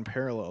unified and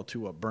parallel to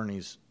what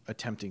Bernie's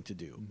attempting to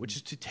do, which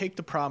is to take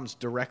the problems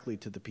directly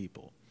to the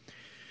people.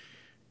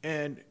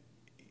 And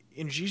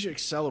in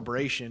Zizek's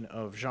celebration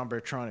of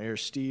Jean-Bertrand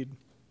Aristide,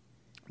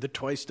 the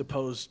twice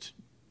deposed,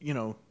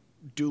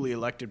 duly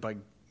elected by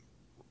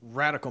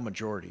radical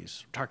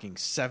majorities, we're talking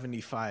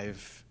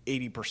 75,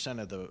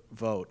 80% of the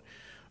vote,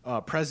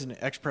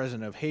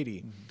 ex-president of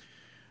Haiti,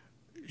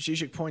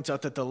 Zizek points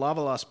out that the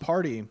Lavalas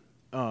party,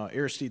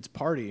 Aristide's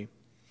party,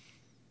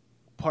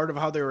 part of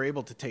how they were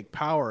able to take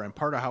power and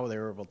part of how they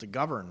were able to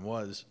govern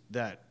was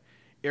that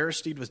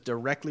Aristide was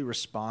directly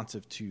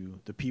responsive to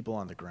the people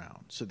on the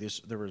ground. So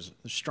there was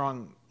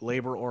strong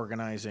labor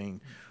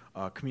organizing,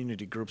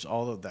 community groups,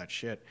 all of that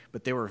shit.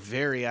 But they were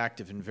very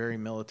active and very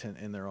militant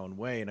in their own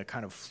way, in a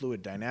kind of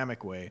fluid,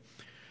 dynamic way.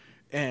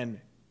 And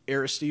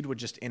Aristide would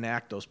just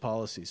enact those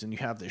policies. And you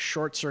have this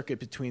short circuit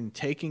between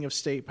taking of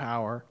state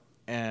power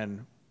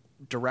and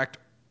direct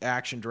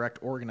action, direct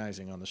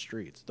organizing on the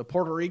streets. The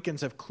Puerto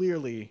Ricans have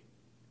clearly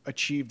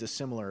achieved a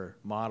similar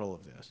model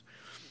of this.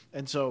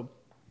 And so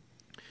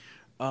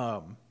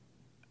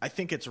I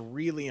think it's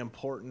really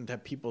important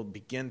that people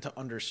begin to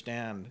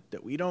understand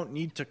that we don't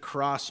need to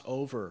cross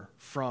over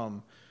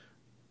from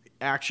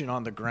action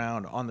on the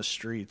ground, on the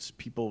streets,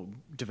 people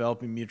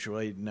developing mutual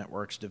aid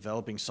networks,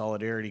 developing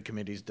solidarity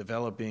committees,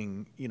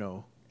 developing,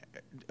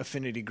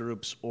 affinity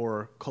groups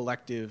or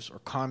collectives or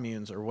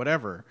communes or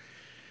whatever.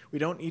 We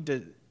don't need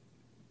to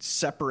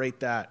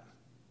separate that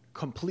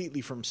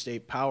completely from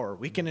state power.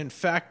 We can, in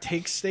fact,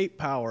 take state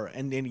power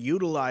and then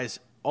utilize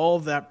all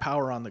of that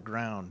power on the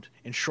ground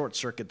and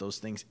short-circuit those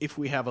things if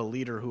we have a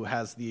leader who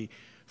has the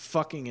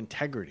fucking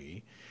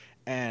integrity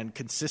and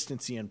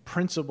consistency and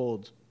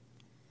principled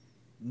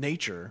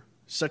nature,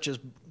 such as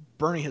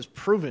Bernie has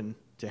proven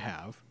to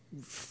have,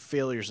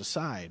 failures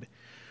aside,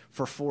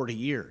 for 40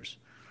 years.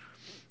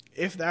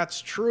 If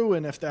that's true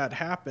and if that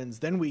happens,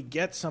 then we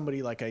get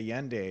somebody like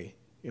Allende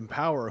in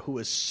power who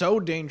is so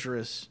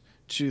dangerous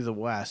to the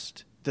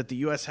West that the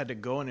U.S. had to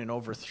go in and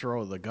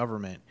overthrow the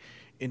government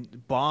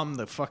and bomb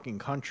the fucking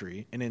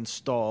country and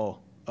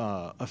install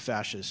a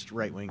fascist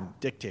right-wing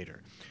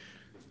dictator.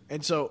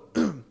 And so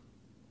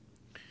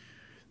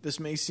this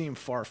may seem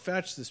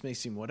far-fetched, this may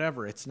seem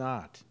whatever, it's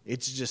not.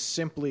 It's just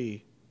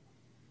simply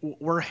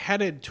we're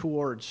headed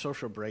towards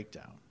social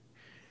breakdown.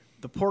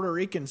 The Puerto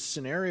Rican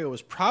scenario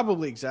was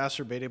probably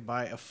exacerbated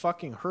by a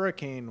fucking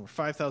hurricane where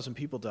 5,000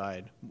 people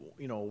died.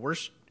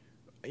 Worse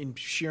in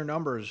sheer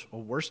numbers, a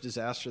worse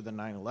disaster than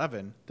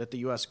 9/11 that the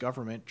U.S.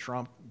 government,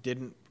 Trump,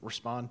 didn't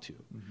respond to.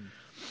 Mm-hmm.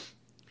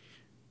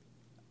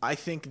 I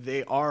think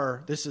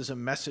this is a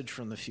message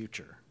from the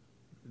future.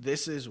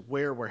 This is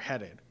where we're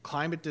headed.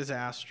 Climate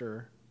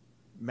disaster,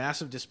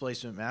 massive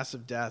displacement,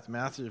 massive death,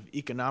 massive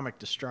economic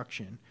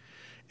destruction.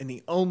 And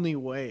the only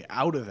way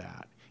out of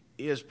that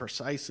is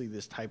precisely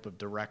this type of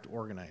direct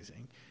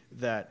organizing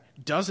that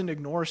doesn't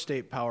ignore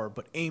state power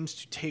but aims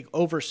to take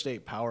over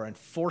state power and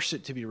force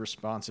it to be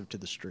responsive to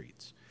the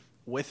streets.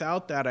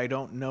 Without that, I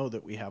don't know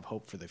that we have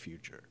hope for the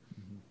future.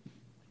 Mm-hmm.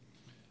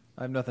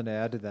 I have nothing to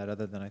add to that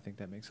other than I think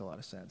that makes a lot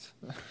of sense.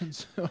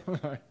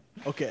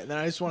 Okay, then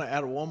I just want to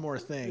add one more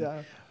thing.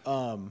 Yeah.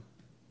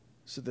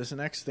 So this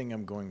next thing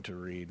I'm going to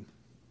read,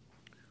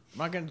 I'm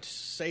not going to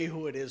say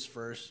who it is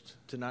first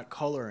to not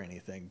color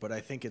anything, but I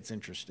think it's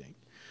interesting.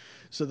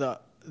 So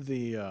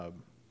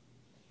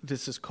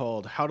this is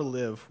called How to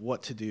Live,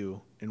 What to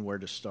Do, and Where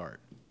to Start.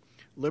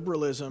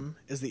 Liberalism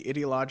is the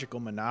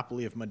ideological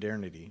monopoly of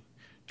modernity,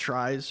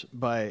 tries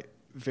by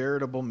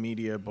veritable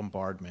media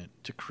bombardment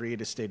to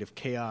create a state of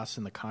chaos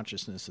in the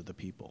consciousness of the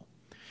people.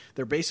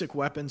 Their basic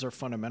weapons are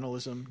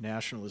fundamentalism,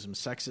 nationalism,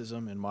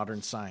 sexism, and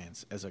modern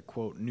science as a,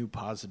 quote, new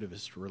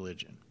positivist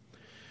religion.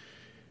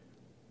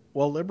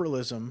 While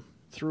liberalism,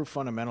 through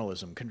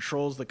fundamentalism,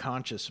 controls the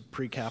conscience of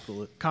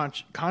pre-capitalist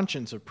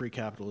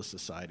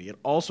society, it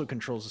also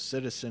controls the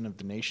citizen of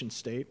the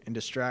nation-state and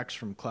distracts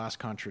from class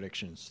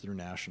contradictions through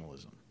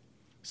nationalism.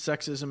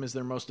 Sexism is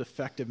their most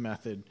effective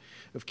method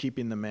of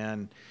keeping the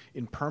man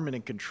in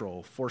permanent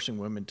control, forcing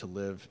women to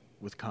live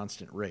with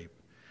constant rape.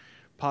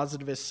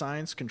 Positivist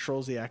science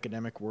controls the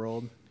academic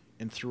world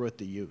and through it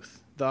the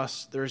youth.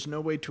 Thus, there is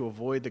no way to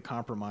avoid the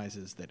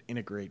compromises that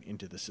integrate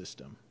into the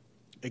system.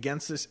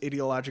 Against this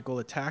ideological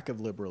attack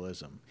of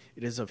liberalism,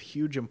 it is of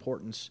huge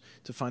importance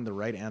to find the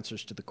right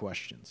answers to the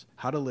questions: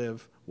 how to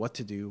live, what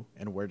to do,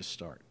 and where to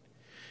start.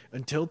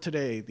 Until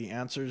today, the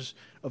answers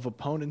of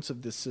opponents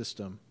of this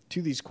system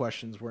to these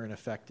questions were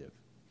ineffective.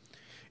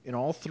 In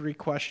all three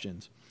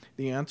questions,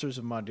 the answers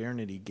of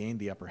modernity gained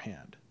the upper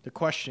hand. The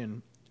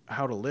question,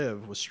 how to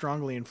live, was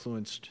strongly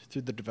influenced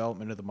through the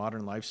development of the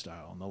modern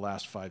lifestyle in the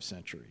last 5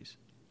 centuries.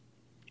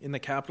 In the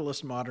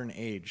capitalist modern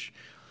age,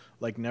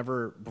 like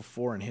never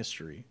before in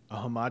history, a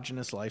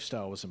homogeneous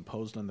lifestyle was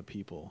imposed on the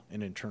people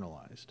and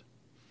internalized.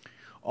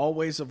 All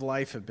ways of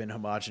life have been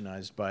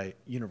homogenized by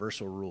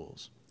universal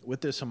rules.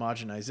 With this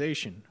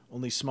homogenization,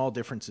 only small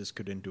differences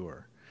could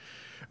endure.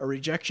 A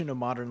rejection of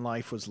modern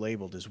life was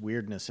labeled as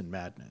weirdness and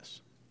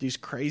madness. These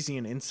crazy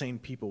and insane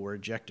people were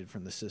ejected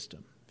from the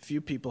system.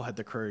 Few people had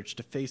the courage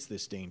to face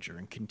this danger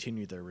and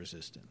continue their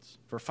resistance.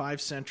 For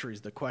 5 centuries,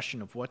 the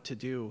question of what to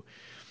do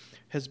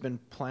has been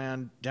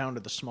planned down to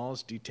the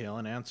smallest detail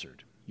and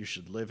answered. You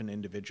should live an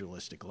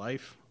individualistic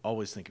life,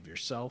 always think of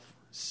yourself,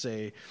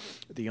 say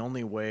the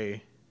only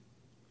way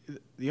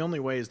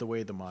is the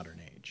way of the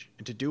modern age,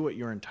 and to do what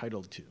you're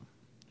entitled to.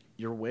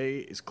 Your way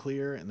is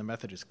clear and the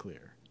method is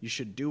clear. You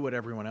should do what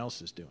everyone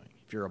else is doing.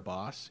 If you're a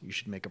boss, you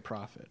should make a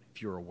profit.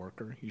 If you're a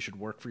worker, you should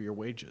work for your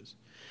wages.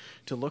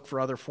 To look for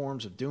other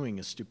forms of doing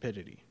is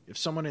stupidity. If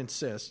someone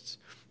insists,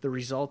 the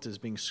result is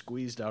being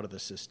squeezed out of the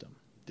system.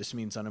 This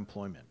means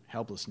unemployment,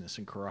 helplessness,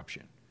 and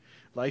corruption.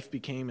 Life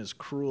became as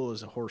cruel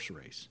as a horse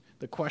race.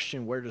 The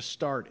question where to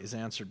start is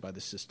answered by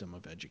the system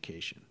of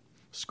education.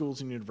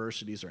 Schools and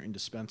universities are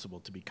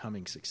indispensable to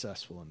becoming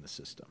successful in the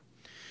system.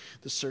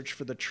 The search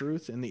for the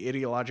truth and the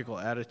ideological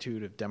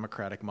attitude of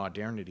democratic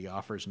modernity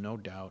offers no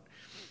doubt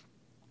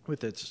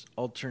with its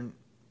alternative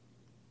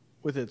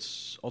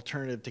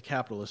to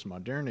capitalist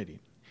modernity.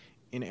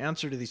 In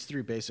answer to these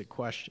 3 basic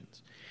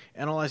questions,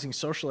 analyzing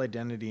social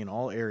identity in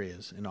all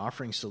areas and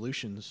offering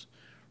solutions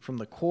from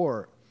the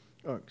core,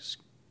 and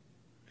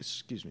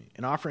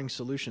offering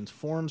solutions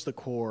forms the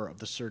core of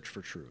the search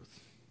for truth.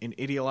 An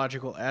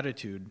ideological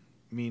attitude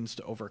means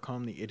to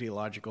overcome the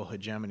ideological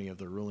hegemony of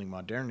the ruling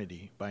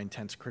modernity by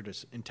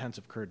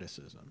intensive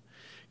criticism.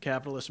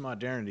 Capitalist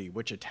modernity,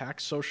 which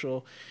attacks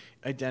social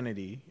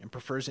identity and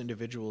prefers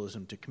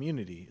individualism to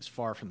community, is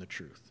far from the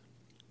truth.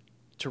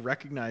 To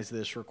recognize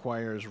this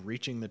requires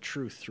reaching the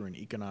truth through an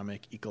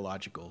economic,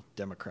 ecological,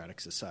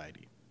 democratic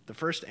society. The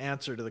first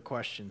answer to the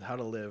question how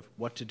to live,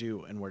 what to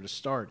do, and where to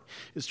start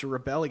is to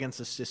rebel against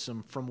the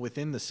system from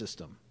within the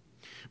system.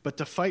 But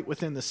to fight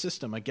within the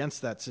system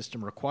against that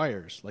system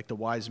requires, like the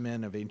wise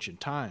men of ancient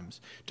times,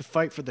 to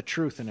fight for the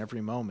truth in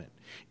every moment,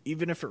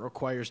 even if it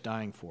requires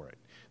dying for it.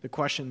 The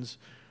questions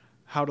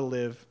how to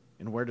live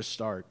and where to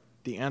start,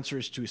 the answer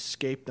is to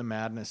escape the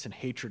madness and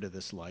hatred of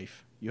this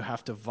life. You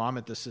have to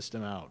vomit the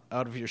system out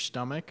of your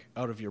stomach,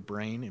 out of your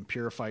brain, and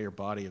purify your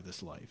body of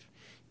this life.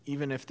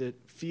 Even if it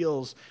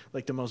feels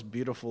like the most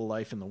beautiful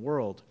life in the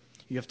world,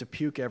 you have to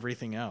puke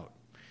everything out.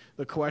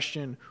 The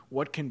question,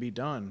 what can be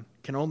done,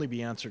 can only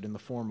be answered in the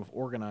form of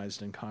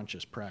organized and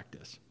conscious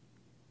practice.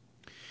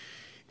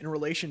 In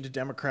relation to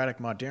democratic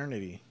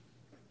modernity,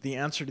 the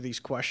answer to these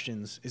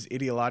questions is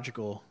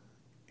ideological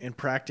and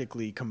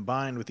practically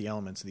combined with the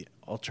elements of the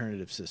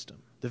alternative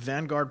system. The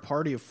vanguard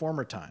party of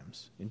former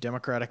times in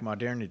democratic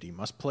modernity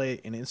must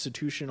play an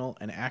institutional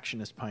and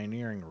actionist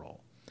pioneering role.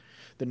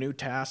 The new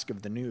task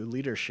of the new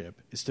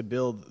leadership is to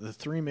build the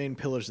 3 main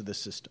pillars of the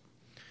system: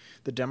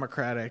 the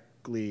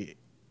democratically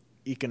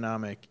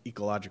economic,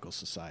 ecological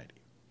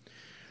society.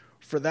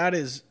 For that,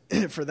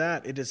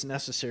 it is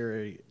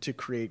necessary to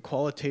create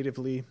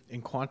qualitatively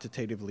and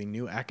quantitatively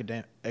new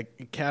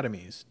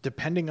academies,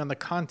 depending on the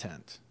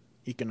content: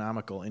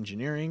 economical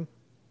engineering,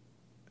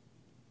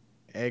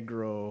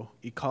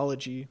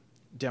 agroecology,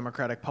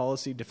 democratic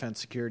policy, defense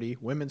security,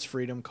 women's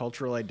freedom,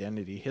 cultural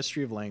identity,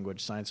 history of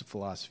language, science of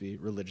philosophy,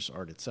 religious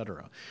art,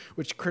 etc.,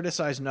 which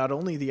criticize not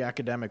only the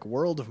academic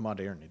world of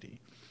modernity,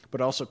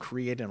 but also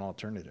create an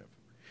alternative.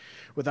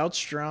 Without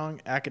strong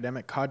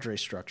academic cadre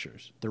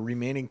structures, the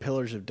remaining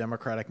pillars of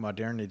democratic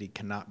modernity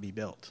cannot be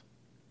built.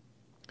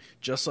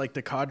 Just like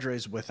the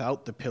cadres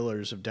without the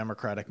pillars of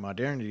democratic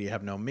modernity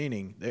have no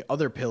meaning, the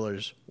other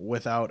pillars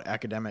without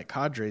academic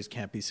cadres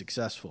can't be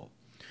successful.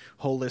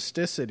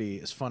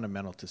 Holisticity is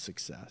fundamental to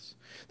success.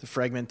 The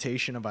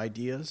fragmentation of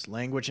ideas,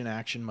 language, and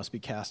action must be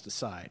cast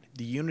aside.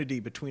 The unity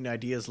between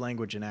ideas,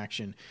 language, and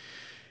action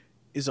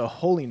is a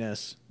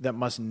holiness that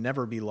must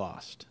never be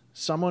lost.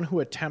 Someone who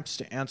attempts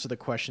to answer the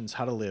questions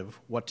how to live,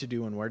 what to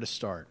do, and where to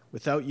start,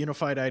 without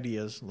unified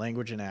ideas,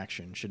 language, and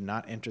action, should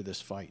not enter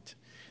this fight.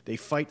 The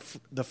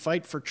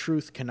fight for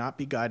truth cannot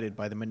be guided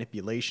by the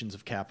manipulations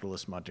of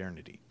capitalist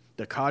modernity.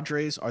 The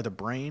cadres are the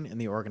brain and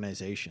the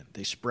organization.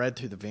 They spread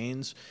through the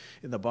veins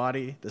in the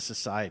body, the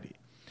society.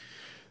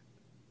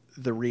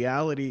 The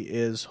reality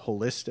is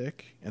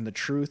holistic, and the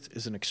truth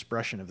is an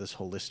expression of this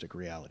holistic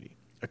reality.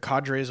 A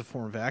cadre is a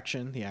form of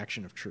action, the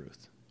action of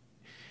truth.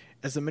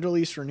 As the Middle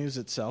East renews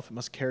itself, it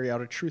must carry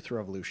out a truth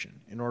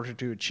revolution. In order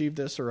to achieve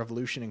this, a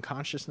revolution in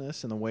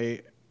consciousness in the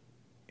way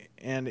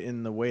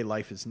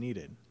life is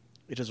needed.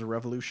 It is a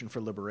revolution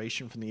for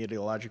liberation from the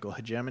ideological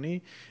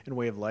hegemony and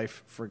way of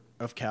life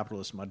of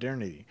capitalist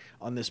modernity.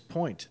 On this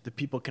point, the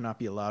people cannot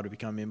be allowed to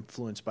become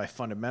influenced by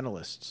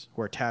fundamentalists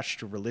who are attached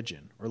to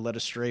religion or led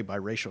astray by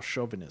racial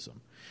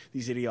chauvinism.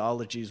 These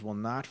ideologies will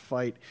not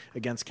fight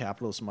against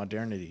capitalist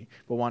modernity,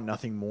 but want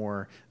nothing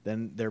more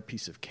than their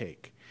piece of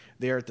cake.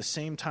 They are at the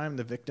same time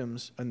the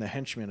victims and the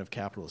henchmen of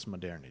capitalist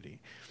modernity.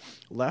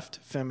 Left,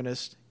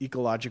 feminist,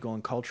 ecological,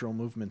 and cultural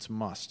movements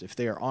must, if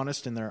they are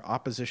honest in their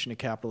opposition to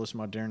capitalist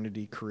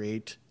modernity,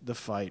 create the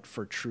fight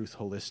for truth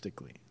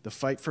holistically. The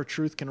fight for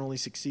truth can only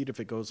succeed if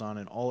it goes on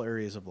in all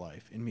areas of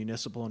life, in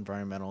municipal,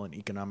 environmental, and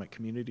economic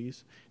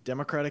communities,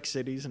 democratic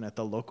cities, and at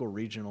the local,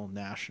 regional,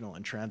 national,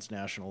 and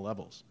transnational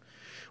levels.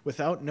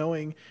 Without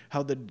knowing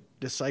how the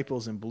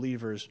disciples and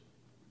believers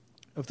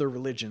of their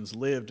religions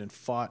lived and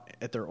fought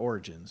at their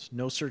origins,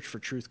 no search for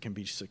truth can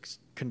be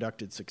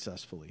conducted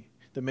successfully.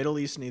 The Middle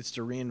East needs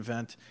to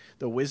reinvent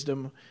the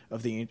wisdom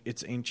of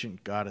its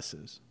ancient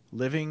goddesses,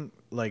 living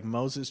like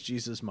Moses,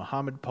 Jesus,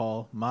 Muhammad,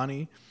 Paul,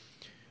 Mani,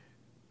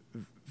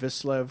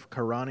 Vislev,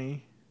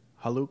 Karani,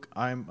 Haluk,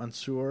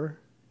 Mansur,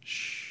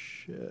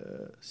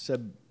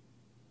 Sebidin,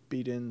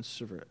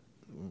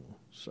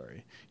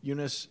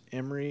 Yunus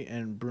Emri,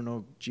 and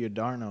Bruno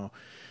Giordano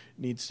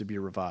needs to be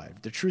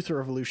revived. The truth of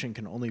revolution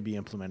can only be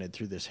implemented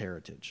through this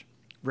heritage.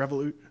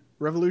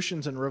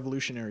 Revolutions and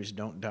revolutionaries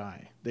don't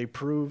die. They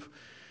prove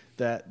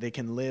that they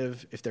can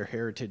live if their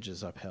heritage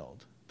is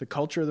upheld. The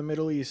culture of the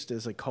Middle East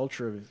is a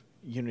culture of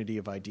unity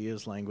of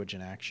ideas, language,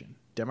 and action.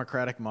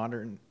 Democratic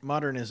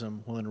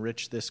modernism will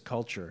enrich this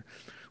culture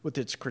with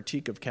its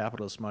critique of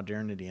capitalist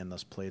modernity and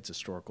thus play its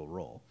historical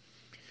role.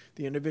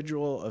 The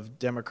individual of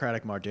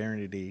democratic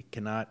modernity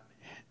cannot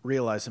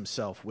realize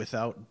himself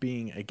without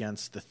being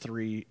against the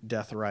three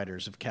death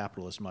riders of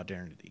capitalist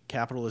modernity: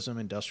 capitalism,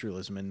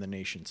 industrialism, and the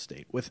nation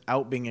state,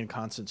 without being in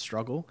constant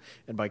struggle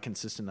and by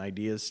consistent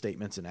ideas,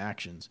 statements, and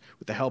actions,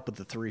 with the help of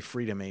the three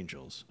freedom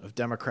angels of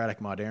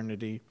democratic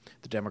modernity,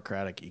 the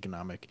democratic,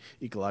 economic,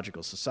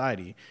 ecological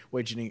society,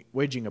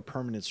 waging a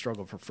permanent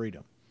struggle for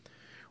freedom.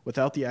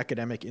 Without the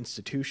academic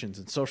institutions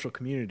and social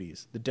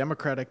communities, the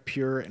democratic,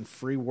 pure, and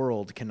free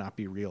world cannot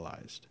be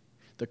realized.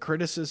 The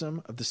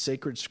criticism of the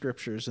sacred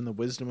scriptures and the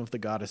wisdom of the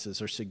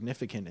goddesses are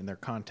significant in their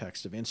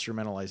context of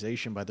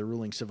instrumentalization by the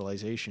ruling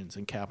civilizations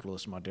and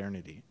capitalist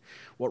modernity.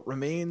 What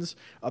remains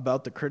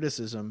about the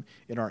criticism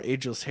in our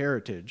ageless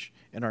heritage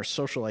and our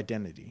social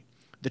identity?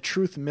 The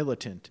truth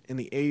militant in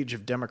the age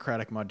of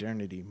democratic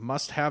modernity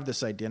must have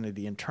this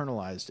identity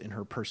internalized in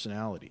her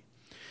personality,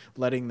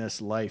 letting this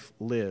life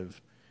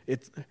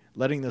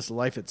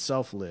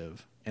itself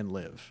live and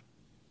live.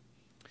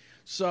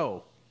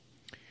 So,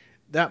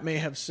 that may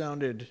have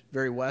sounded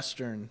very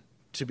Western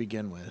to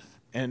begin with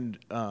and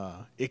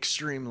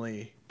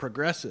extremely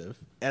progressive,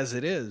 as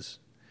it is.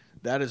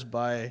 That is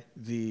by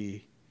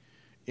the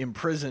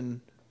imprisoned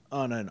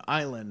on an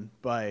island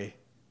by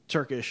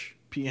Turkish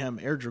PM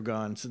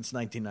Erdogan since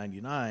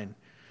 1999.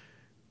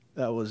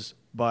 That was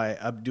by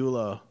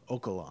Abdullah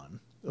Ocalon,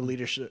 the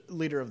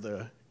leader of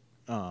the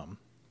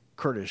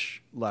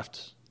Kurdish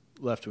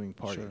left-wing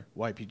party, sure.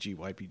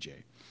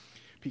 YPG,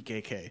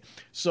 PKK.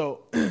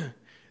 So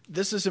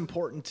this is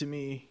important to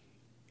me.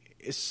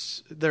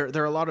 There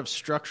are a lot of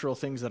structural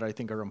things that I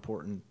think are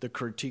important. The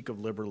critique of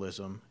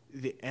liberalism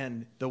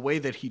and the way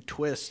that he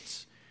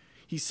twists.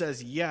 He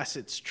says, yes,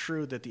 it's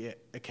true that the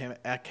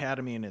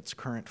academy in its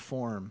current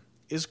form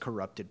is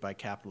corrupted by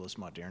capitalist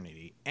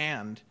modernity,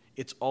 and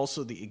it's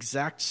also the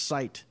exact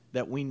site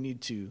that we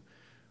need to,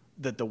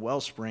 that the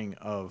wellspring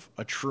of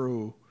a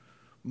true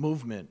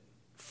movement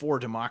for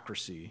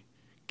democracy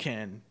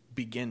can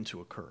begin to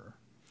occur.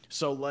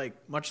 So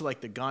much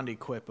like the Gandhi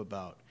quip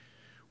about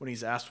when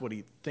he's asked what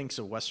he thinks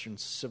of Western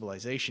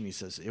civilization, he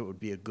says it would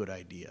be a good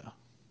idea.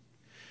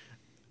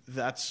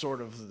 That's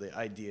sort of the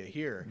idea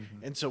here.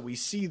 Mm-hmm. And so we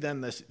see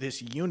then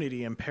this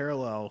unity in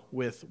parallel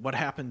with what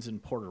happens in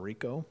Puerto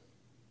Rico,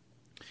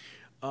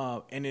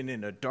 and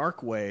in a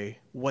dark way,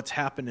 what's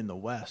happened in the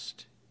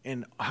West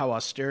and how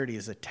austerity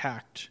has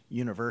attacked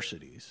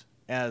universities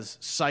as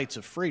sites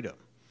of freedom.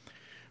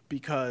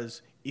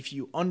 Because if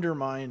you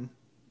undermine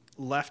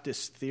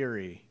leftist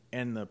theory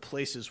and the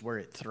places where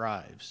it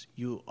thrives,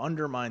 you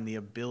undermine the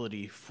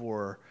ability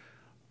for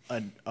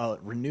a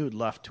renewed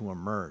left to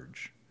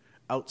emerge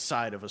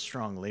outside of a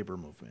strong labor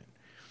movement.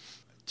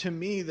 To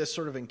me, this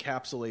sort of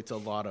encapsulates a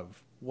lot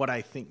of what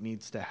I think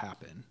needs to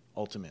happen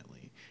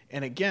ultimately.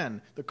 And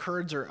again, the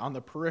Kurds are on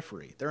the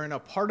periphery. They're in a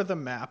part of the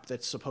map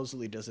that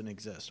supposedly doesn't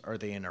exist. Are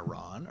they in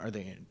Iran? Are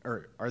they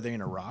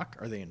in Iraq?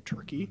 Are they in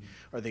Turkey?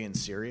 Mm-hmm. Are they in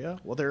Syria?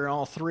 Well, they're in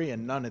all three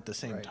and none at the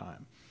same right.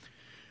 time.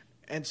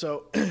 And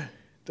so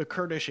the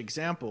Kurdish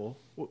example,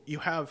 you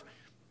have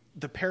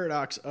the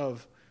paradox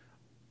of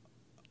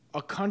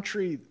a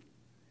country,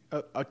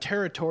 a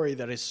territory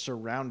that is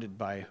surrounded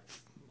by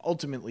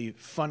ultimately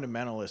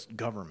fundamentalist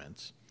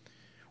governments,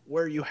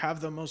 where you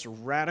have the most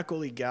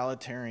radical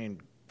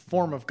egalitarian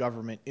form of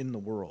government in the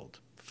world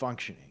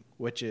functioning,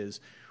 which is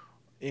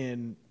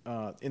in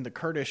the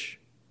Kurdish,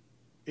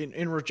 in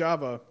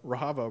Rojava,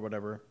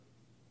 whatever.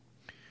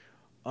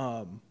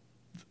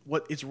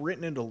 What it's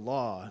written into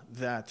law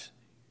that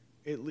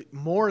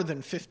more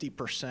than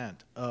 50%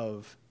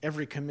 of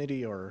every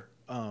committee or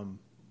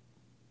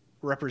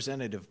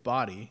representative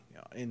body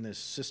in this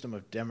system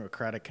of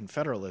democratic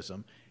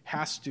confederalism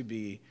has to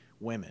be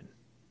women.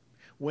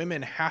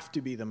 Women have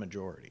to be the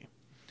majority.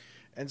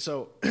 And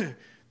so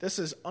This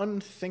is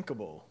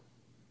unthinkable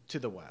to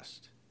the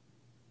West.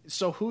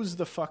 So who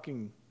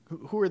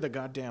are the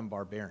goddamn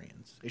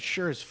barbarians? It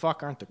sure as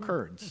fuck aren't the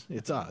Kurds.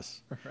 It's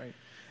us. Right.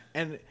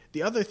 And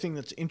the other thing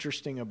that's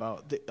interesting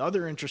about the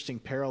other interesting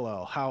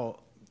parallel, how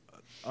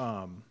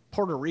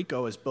Puerto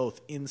Rico is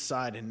both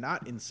inside and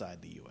not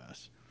inside the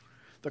U.S.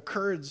 The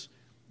Kurds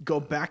go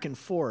back and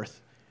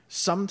forth.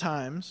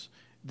 Sometimes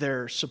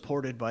they're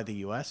supported by the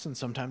U.S. and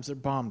sometimes they're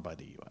bombed by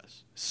the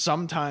U.S.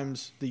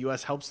 Sometimes the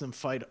U.S. helps them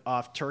fight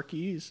off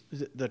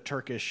the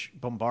Turkish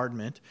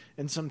bombardment,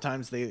 and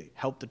sometimes they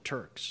help the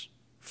Turks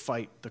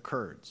fight the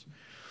Kurds.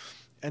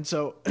 And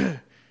so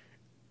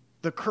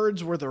the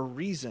Kurds were the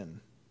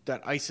reason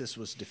that ISIS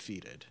was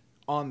defeated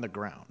on the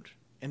ground.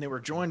 And they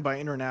were joined by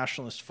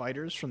internationalist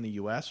fighters from the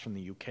U.S., from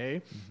the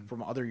UK,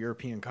 from other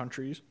European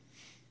countries,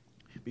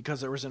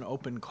 because there was an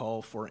open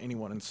call for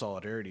anyone in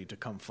solidarity to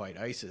come fight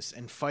ISIS.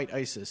 And fight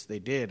ISIS they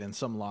did, and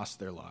some lost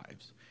their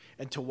lives.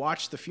 And to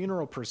watch the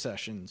funeral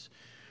processions,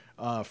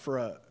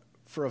 for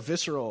a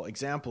visceral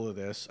example of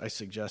this, I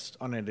suggest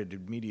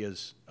Unedited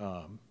Media's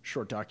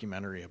short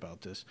documentary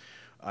about this.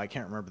 I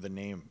can't remember the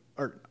name,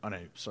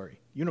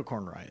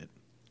 Unicorn Riot.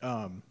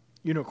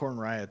 Unicorn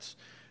Riot's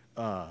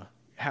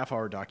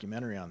half-hour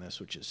documentary on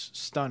this, which is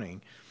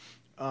stunning.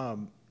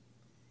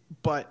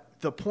 But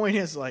the point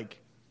is, like,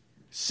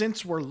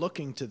 since we're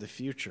looking to the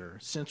future,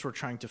 since we're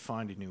trying to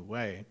find a new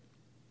way,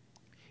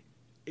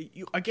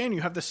 you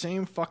have the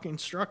same fucking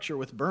structure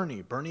with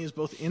Bernie. Bernie is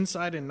both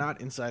inside and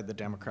not inside the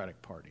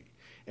Democratic Party.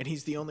 And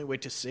he's the only way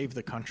to save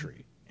the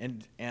country.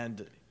 And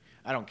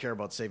I don't care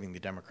about saving the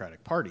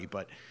Democratic Party,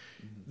 but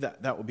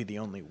that would be the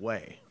only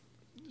way.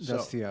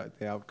 That's the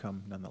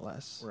outcome,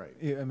 nonetheless. Right.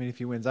 I mean, if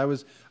he wins, I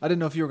didn't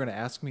know if you were going to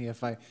ask me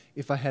if I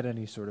had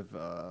any sort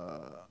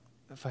of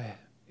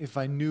if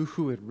I knew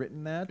who had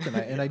written that,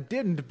 and I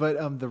didn't. But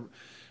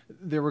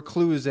there were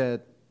clues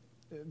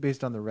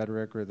based on the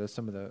rhetoric or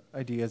some of the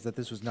ideas that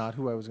this was not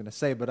who I was going to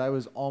say. But I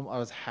was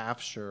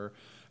half sure.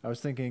 I was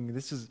thinking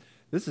this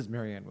is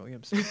Marianne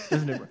Williamson,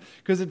 isn't it?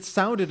 Because it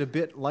sounded a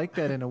bit like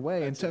that in a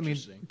way. That's and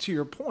so, I mean, to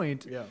your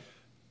point, yeah.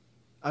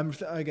 I'm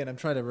trying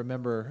to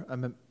remember.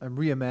 I'm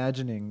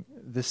reimagining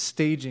the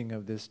staging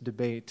of this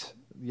debate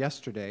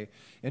yesterday,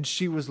 and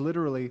she was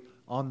literally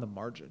on the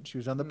margin. She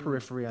was on the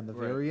periphery, on the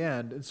very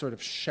end, and sort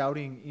of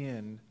shouting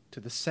in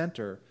to the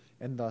center,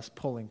 and thus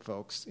pulling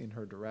folks in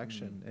her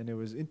direction. And it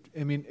was, it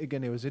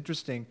was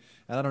interesting.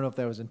 And I don't know if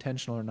that was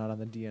intentional or not on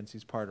the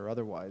DNC's part, or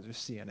otherwise, or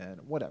CNN,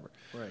 or whatever.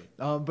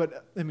 Right.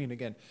 But I mean,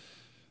 again,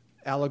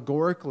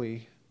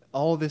 allegorically,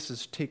 all this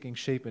is taking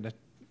shape in a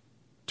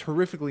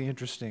terrifically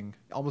interesting,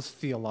 almost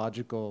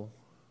theological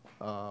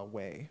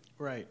way.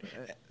 Right.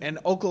 And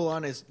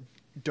Ocalon is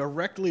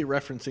directly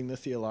referencing the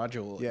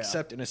theological,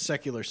 except in a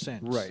secular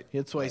sense. Right.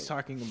 That's why he's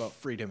talking about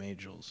freedom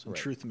angels and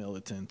truth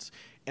militants,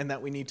 and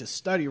that we need to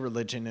study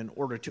religion in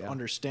order to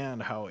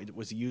understand how it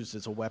was used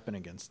as a weapon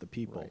against the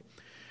people. Right.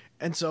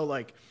 And so,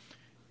 like,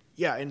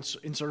 in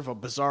sort of a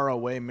bizarro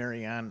way,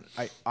 Marianne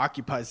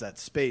occupies that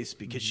space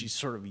because she's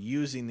sort of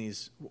using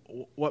these,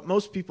 what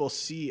most people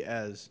see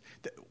as,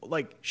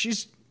 like,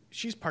 she's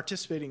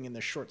participating in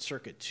the short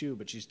circuit too,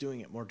 but she's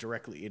doing it more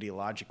directly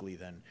ideologically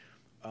than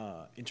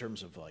in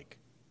terms of, like,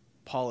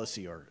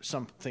 policy or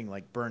something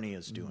like Bernie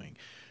is doing.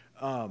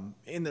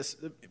 In this,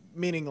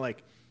 meaning,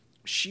 like,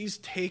 she's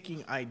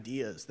taking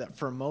ideas that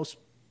for most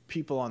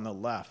people on the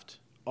left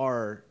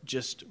are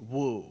just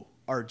woo,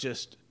 are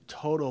just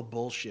total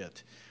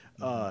bullshit,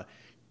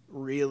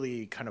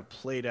 really kind of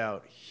played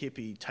out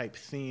hippie type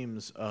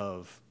themes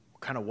of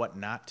kind of what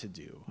not to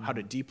do, how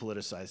to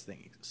depoliticize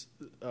things,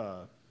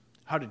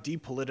 how to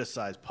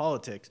depoliticize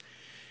politics.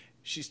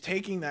 She's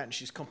taking that and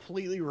she's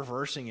completely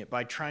reversing it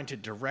by trying to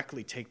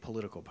directly take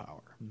political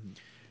power.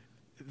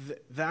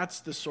 That's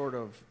the sort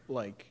of,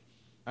 like,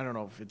 I don't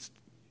know if it's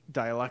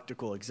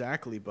dialectical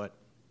exactly, but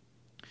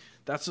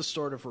that's the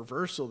sort of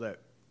reversal that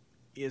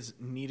is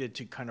needed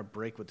to kind of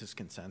break with this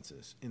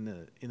consensus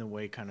in the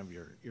way kind of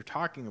you're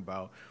talking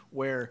about,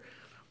 where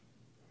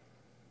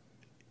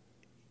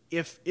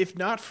if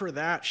not for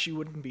that, she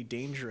wouldn't be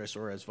dangerous,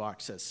 or as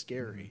Vox says,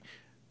 scary.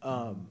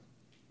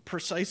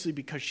 Precisely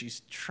because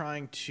she's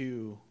trying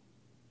to,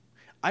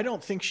 I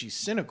don't think she's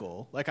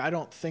cynical. Like, I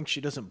don't think she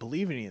doesn't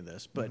believe any of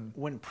this, but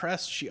when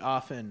pressed, she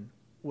often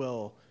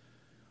will,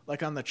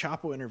 like on the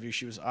Chapo interview,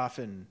 she was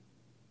often,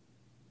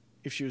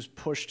 if she was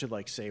pushed to,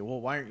 like, say,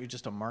 well, why aren't you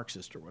just a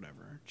Marxist or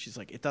whatever? She's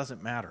like, it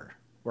doesn't matter.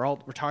 We're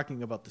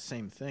talking about the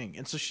same thing.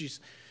 And so she's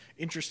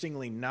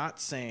interestingly not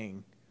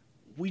saying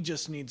we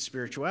just need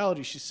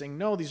spirituality. She's saying,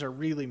 no, these are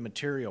really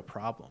material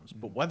problems.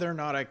 But whether or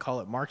not I call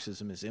it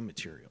Marxism is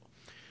immaterial.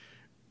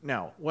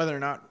 Now, whether or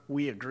not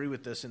we agree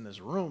with this in this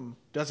room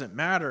doesn't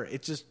matter.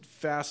 It's just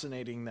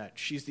fascinating that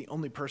she's the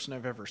only person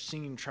I've ever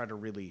seen try to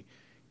really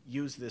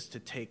use this to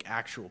take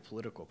actual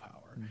political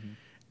power.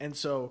 And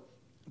so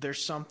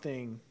there's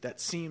something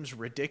that seems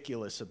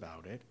ridiculous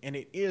about it, and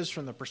it is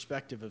from the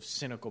perspective of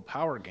cynical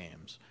power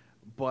games,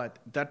 but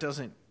that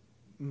doesn't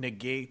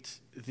negate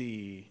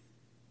the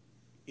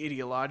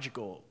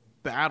ideological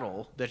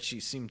battle that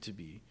she seemed to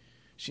be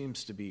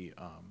seems to be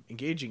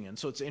engaging in.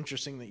 So it's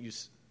interesting that you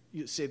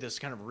say this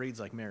kind of reads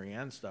like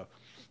Marianne stuff,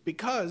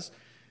 because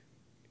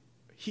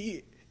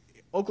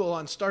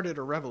Ocalon started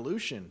a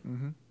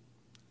revolution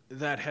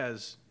that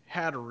has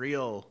had a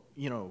real,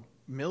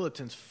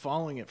 militants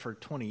following it for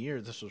 20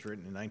 years. This was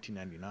written in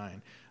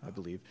 1999, I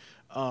believe.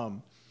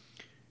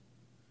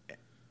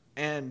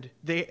 And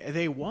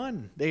they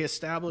won. They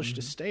established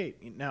a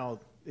state. Now,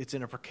 it's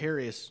in a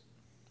precarious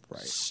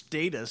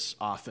status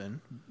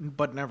often,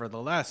 but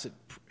nevertheless,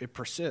 it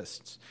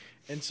persists.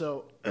 And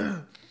so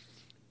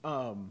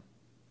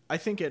I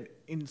think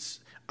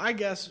I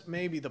guess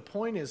maybe the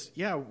point is,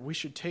 we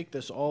should take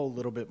this all a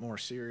little bit more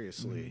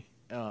seriously,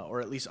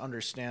 or at least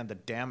understand the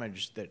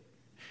damage that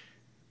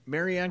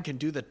Marianne can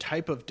do, the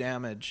type of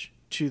damage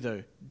to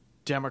the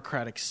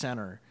Democratic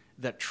center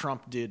that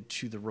Trump did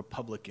to the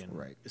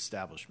Republican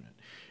establishment.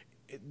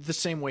 The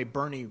same way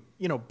Bernie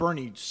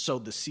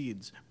sowed the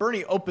seeds.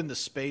 Bernie opened the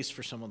space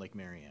for someone like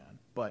Marianne,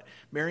 but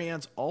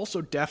Marianne's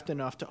also deft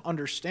enough to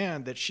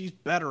understand that she's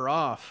better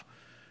off.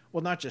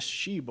 Well, not just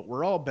she, but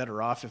we're all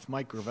better off if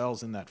Mike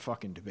Gravel's in that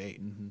fucking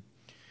debate.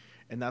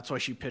 And that's why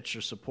she pitched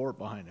her support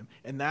behind him.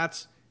 And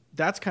that's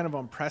kind of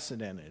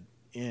unprecedented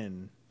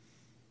in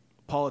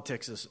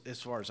politics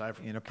as far as I've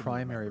in a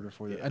primary remember.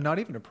 Before that. And not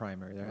even a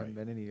primary. There haven't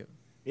been any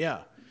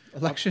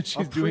election.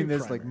 She's doing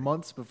this like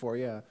months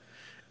before,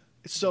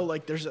 So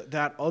like there's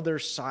that other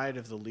side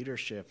of the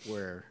leadership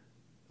where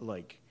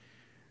like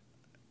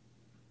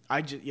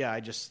I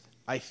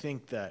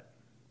think that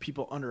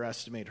people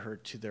underestimate her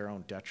to their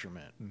own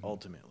detriment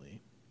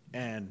ultimately.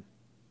 And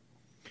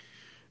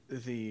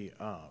the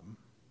and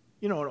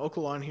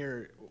Ocalon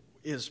here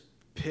is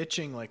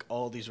pitching like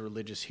all these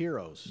religious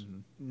heroes,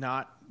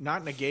 not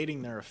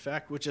negating their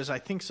effect, which is I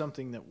think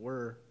something that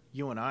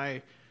you and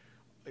I,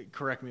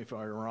 correct me if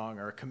I'm wrong,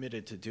 are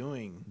committed to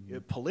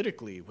doing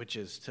politically, which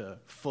is to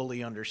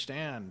fully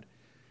understand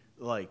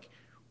like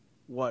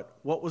what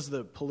was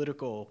the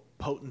political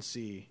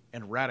potency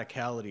and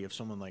radicality of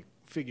someone like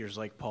figures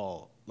like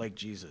Paul, like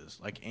Jesus,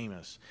 like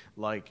Amos,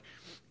 like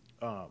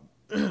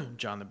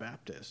John the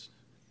Baptist,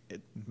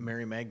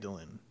 Mary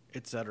Magdalene,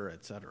 et cetera,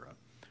 et cetera.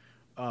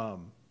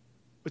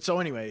 But so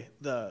anyway,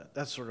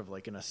 that's sort of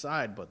like an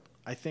aside, but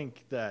I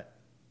think that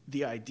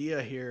the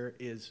idea here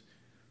is,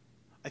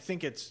 I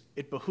think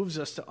it behooves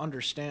us to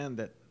understand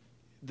that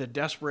the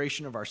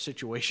desperation of our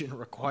situation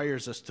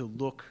requires us to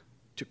look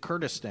to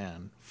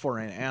Kurdistan for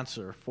an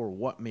answer for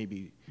what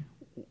maybe,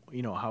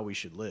 how we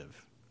should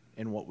live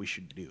and what we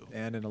should do.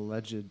 And an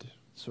alleged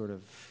sort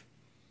of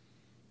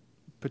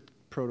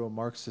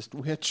proto-Marxist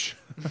witch.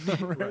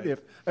 Right?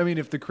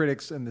 If the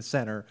critics in the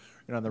center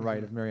and on the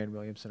right of Marianne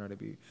Williamson are to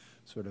be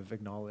sort of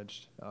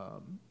acknowledged,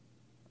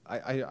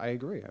 I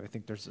agree. I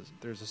think there's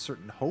a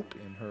certain hope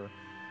in her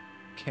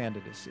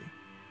candidacy,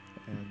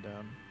 and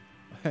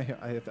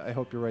I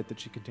hope you're right that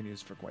she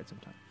continues for quite some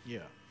time. Yeah.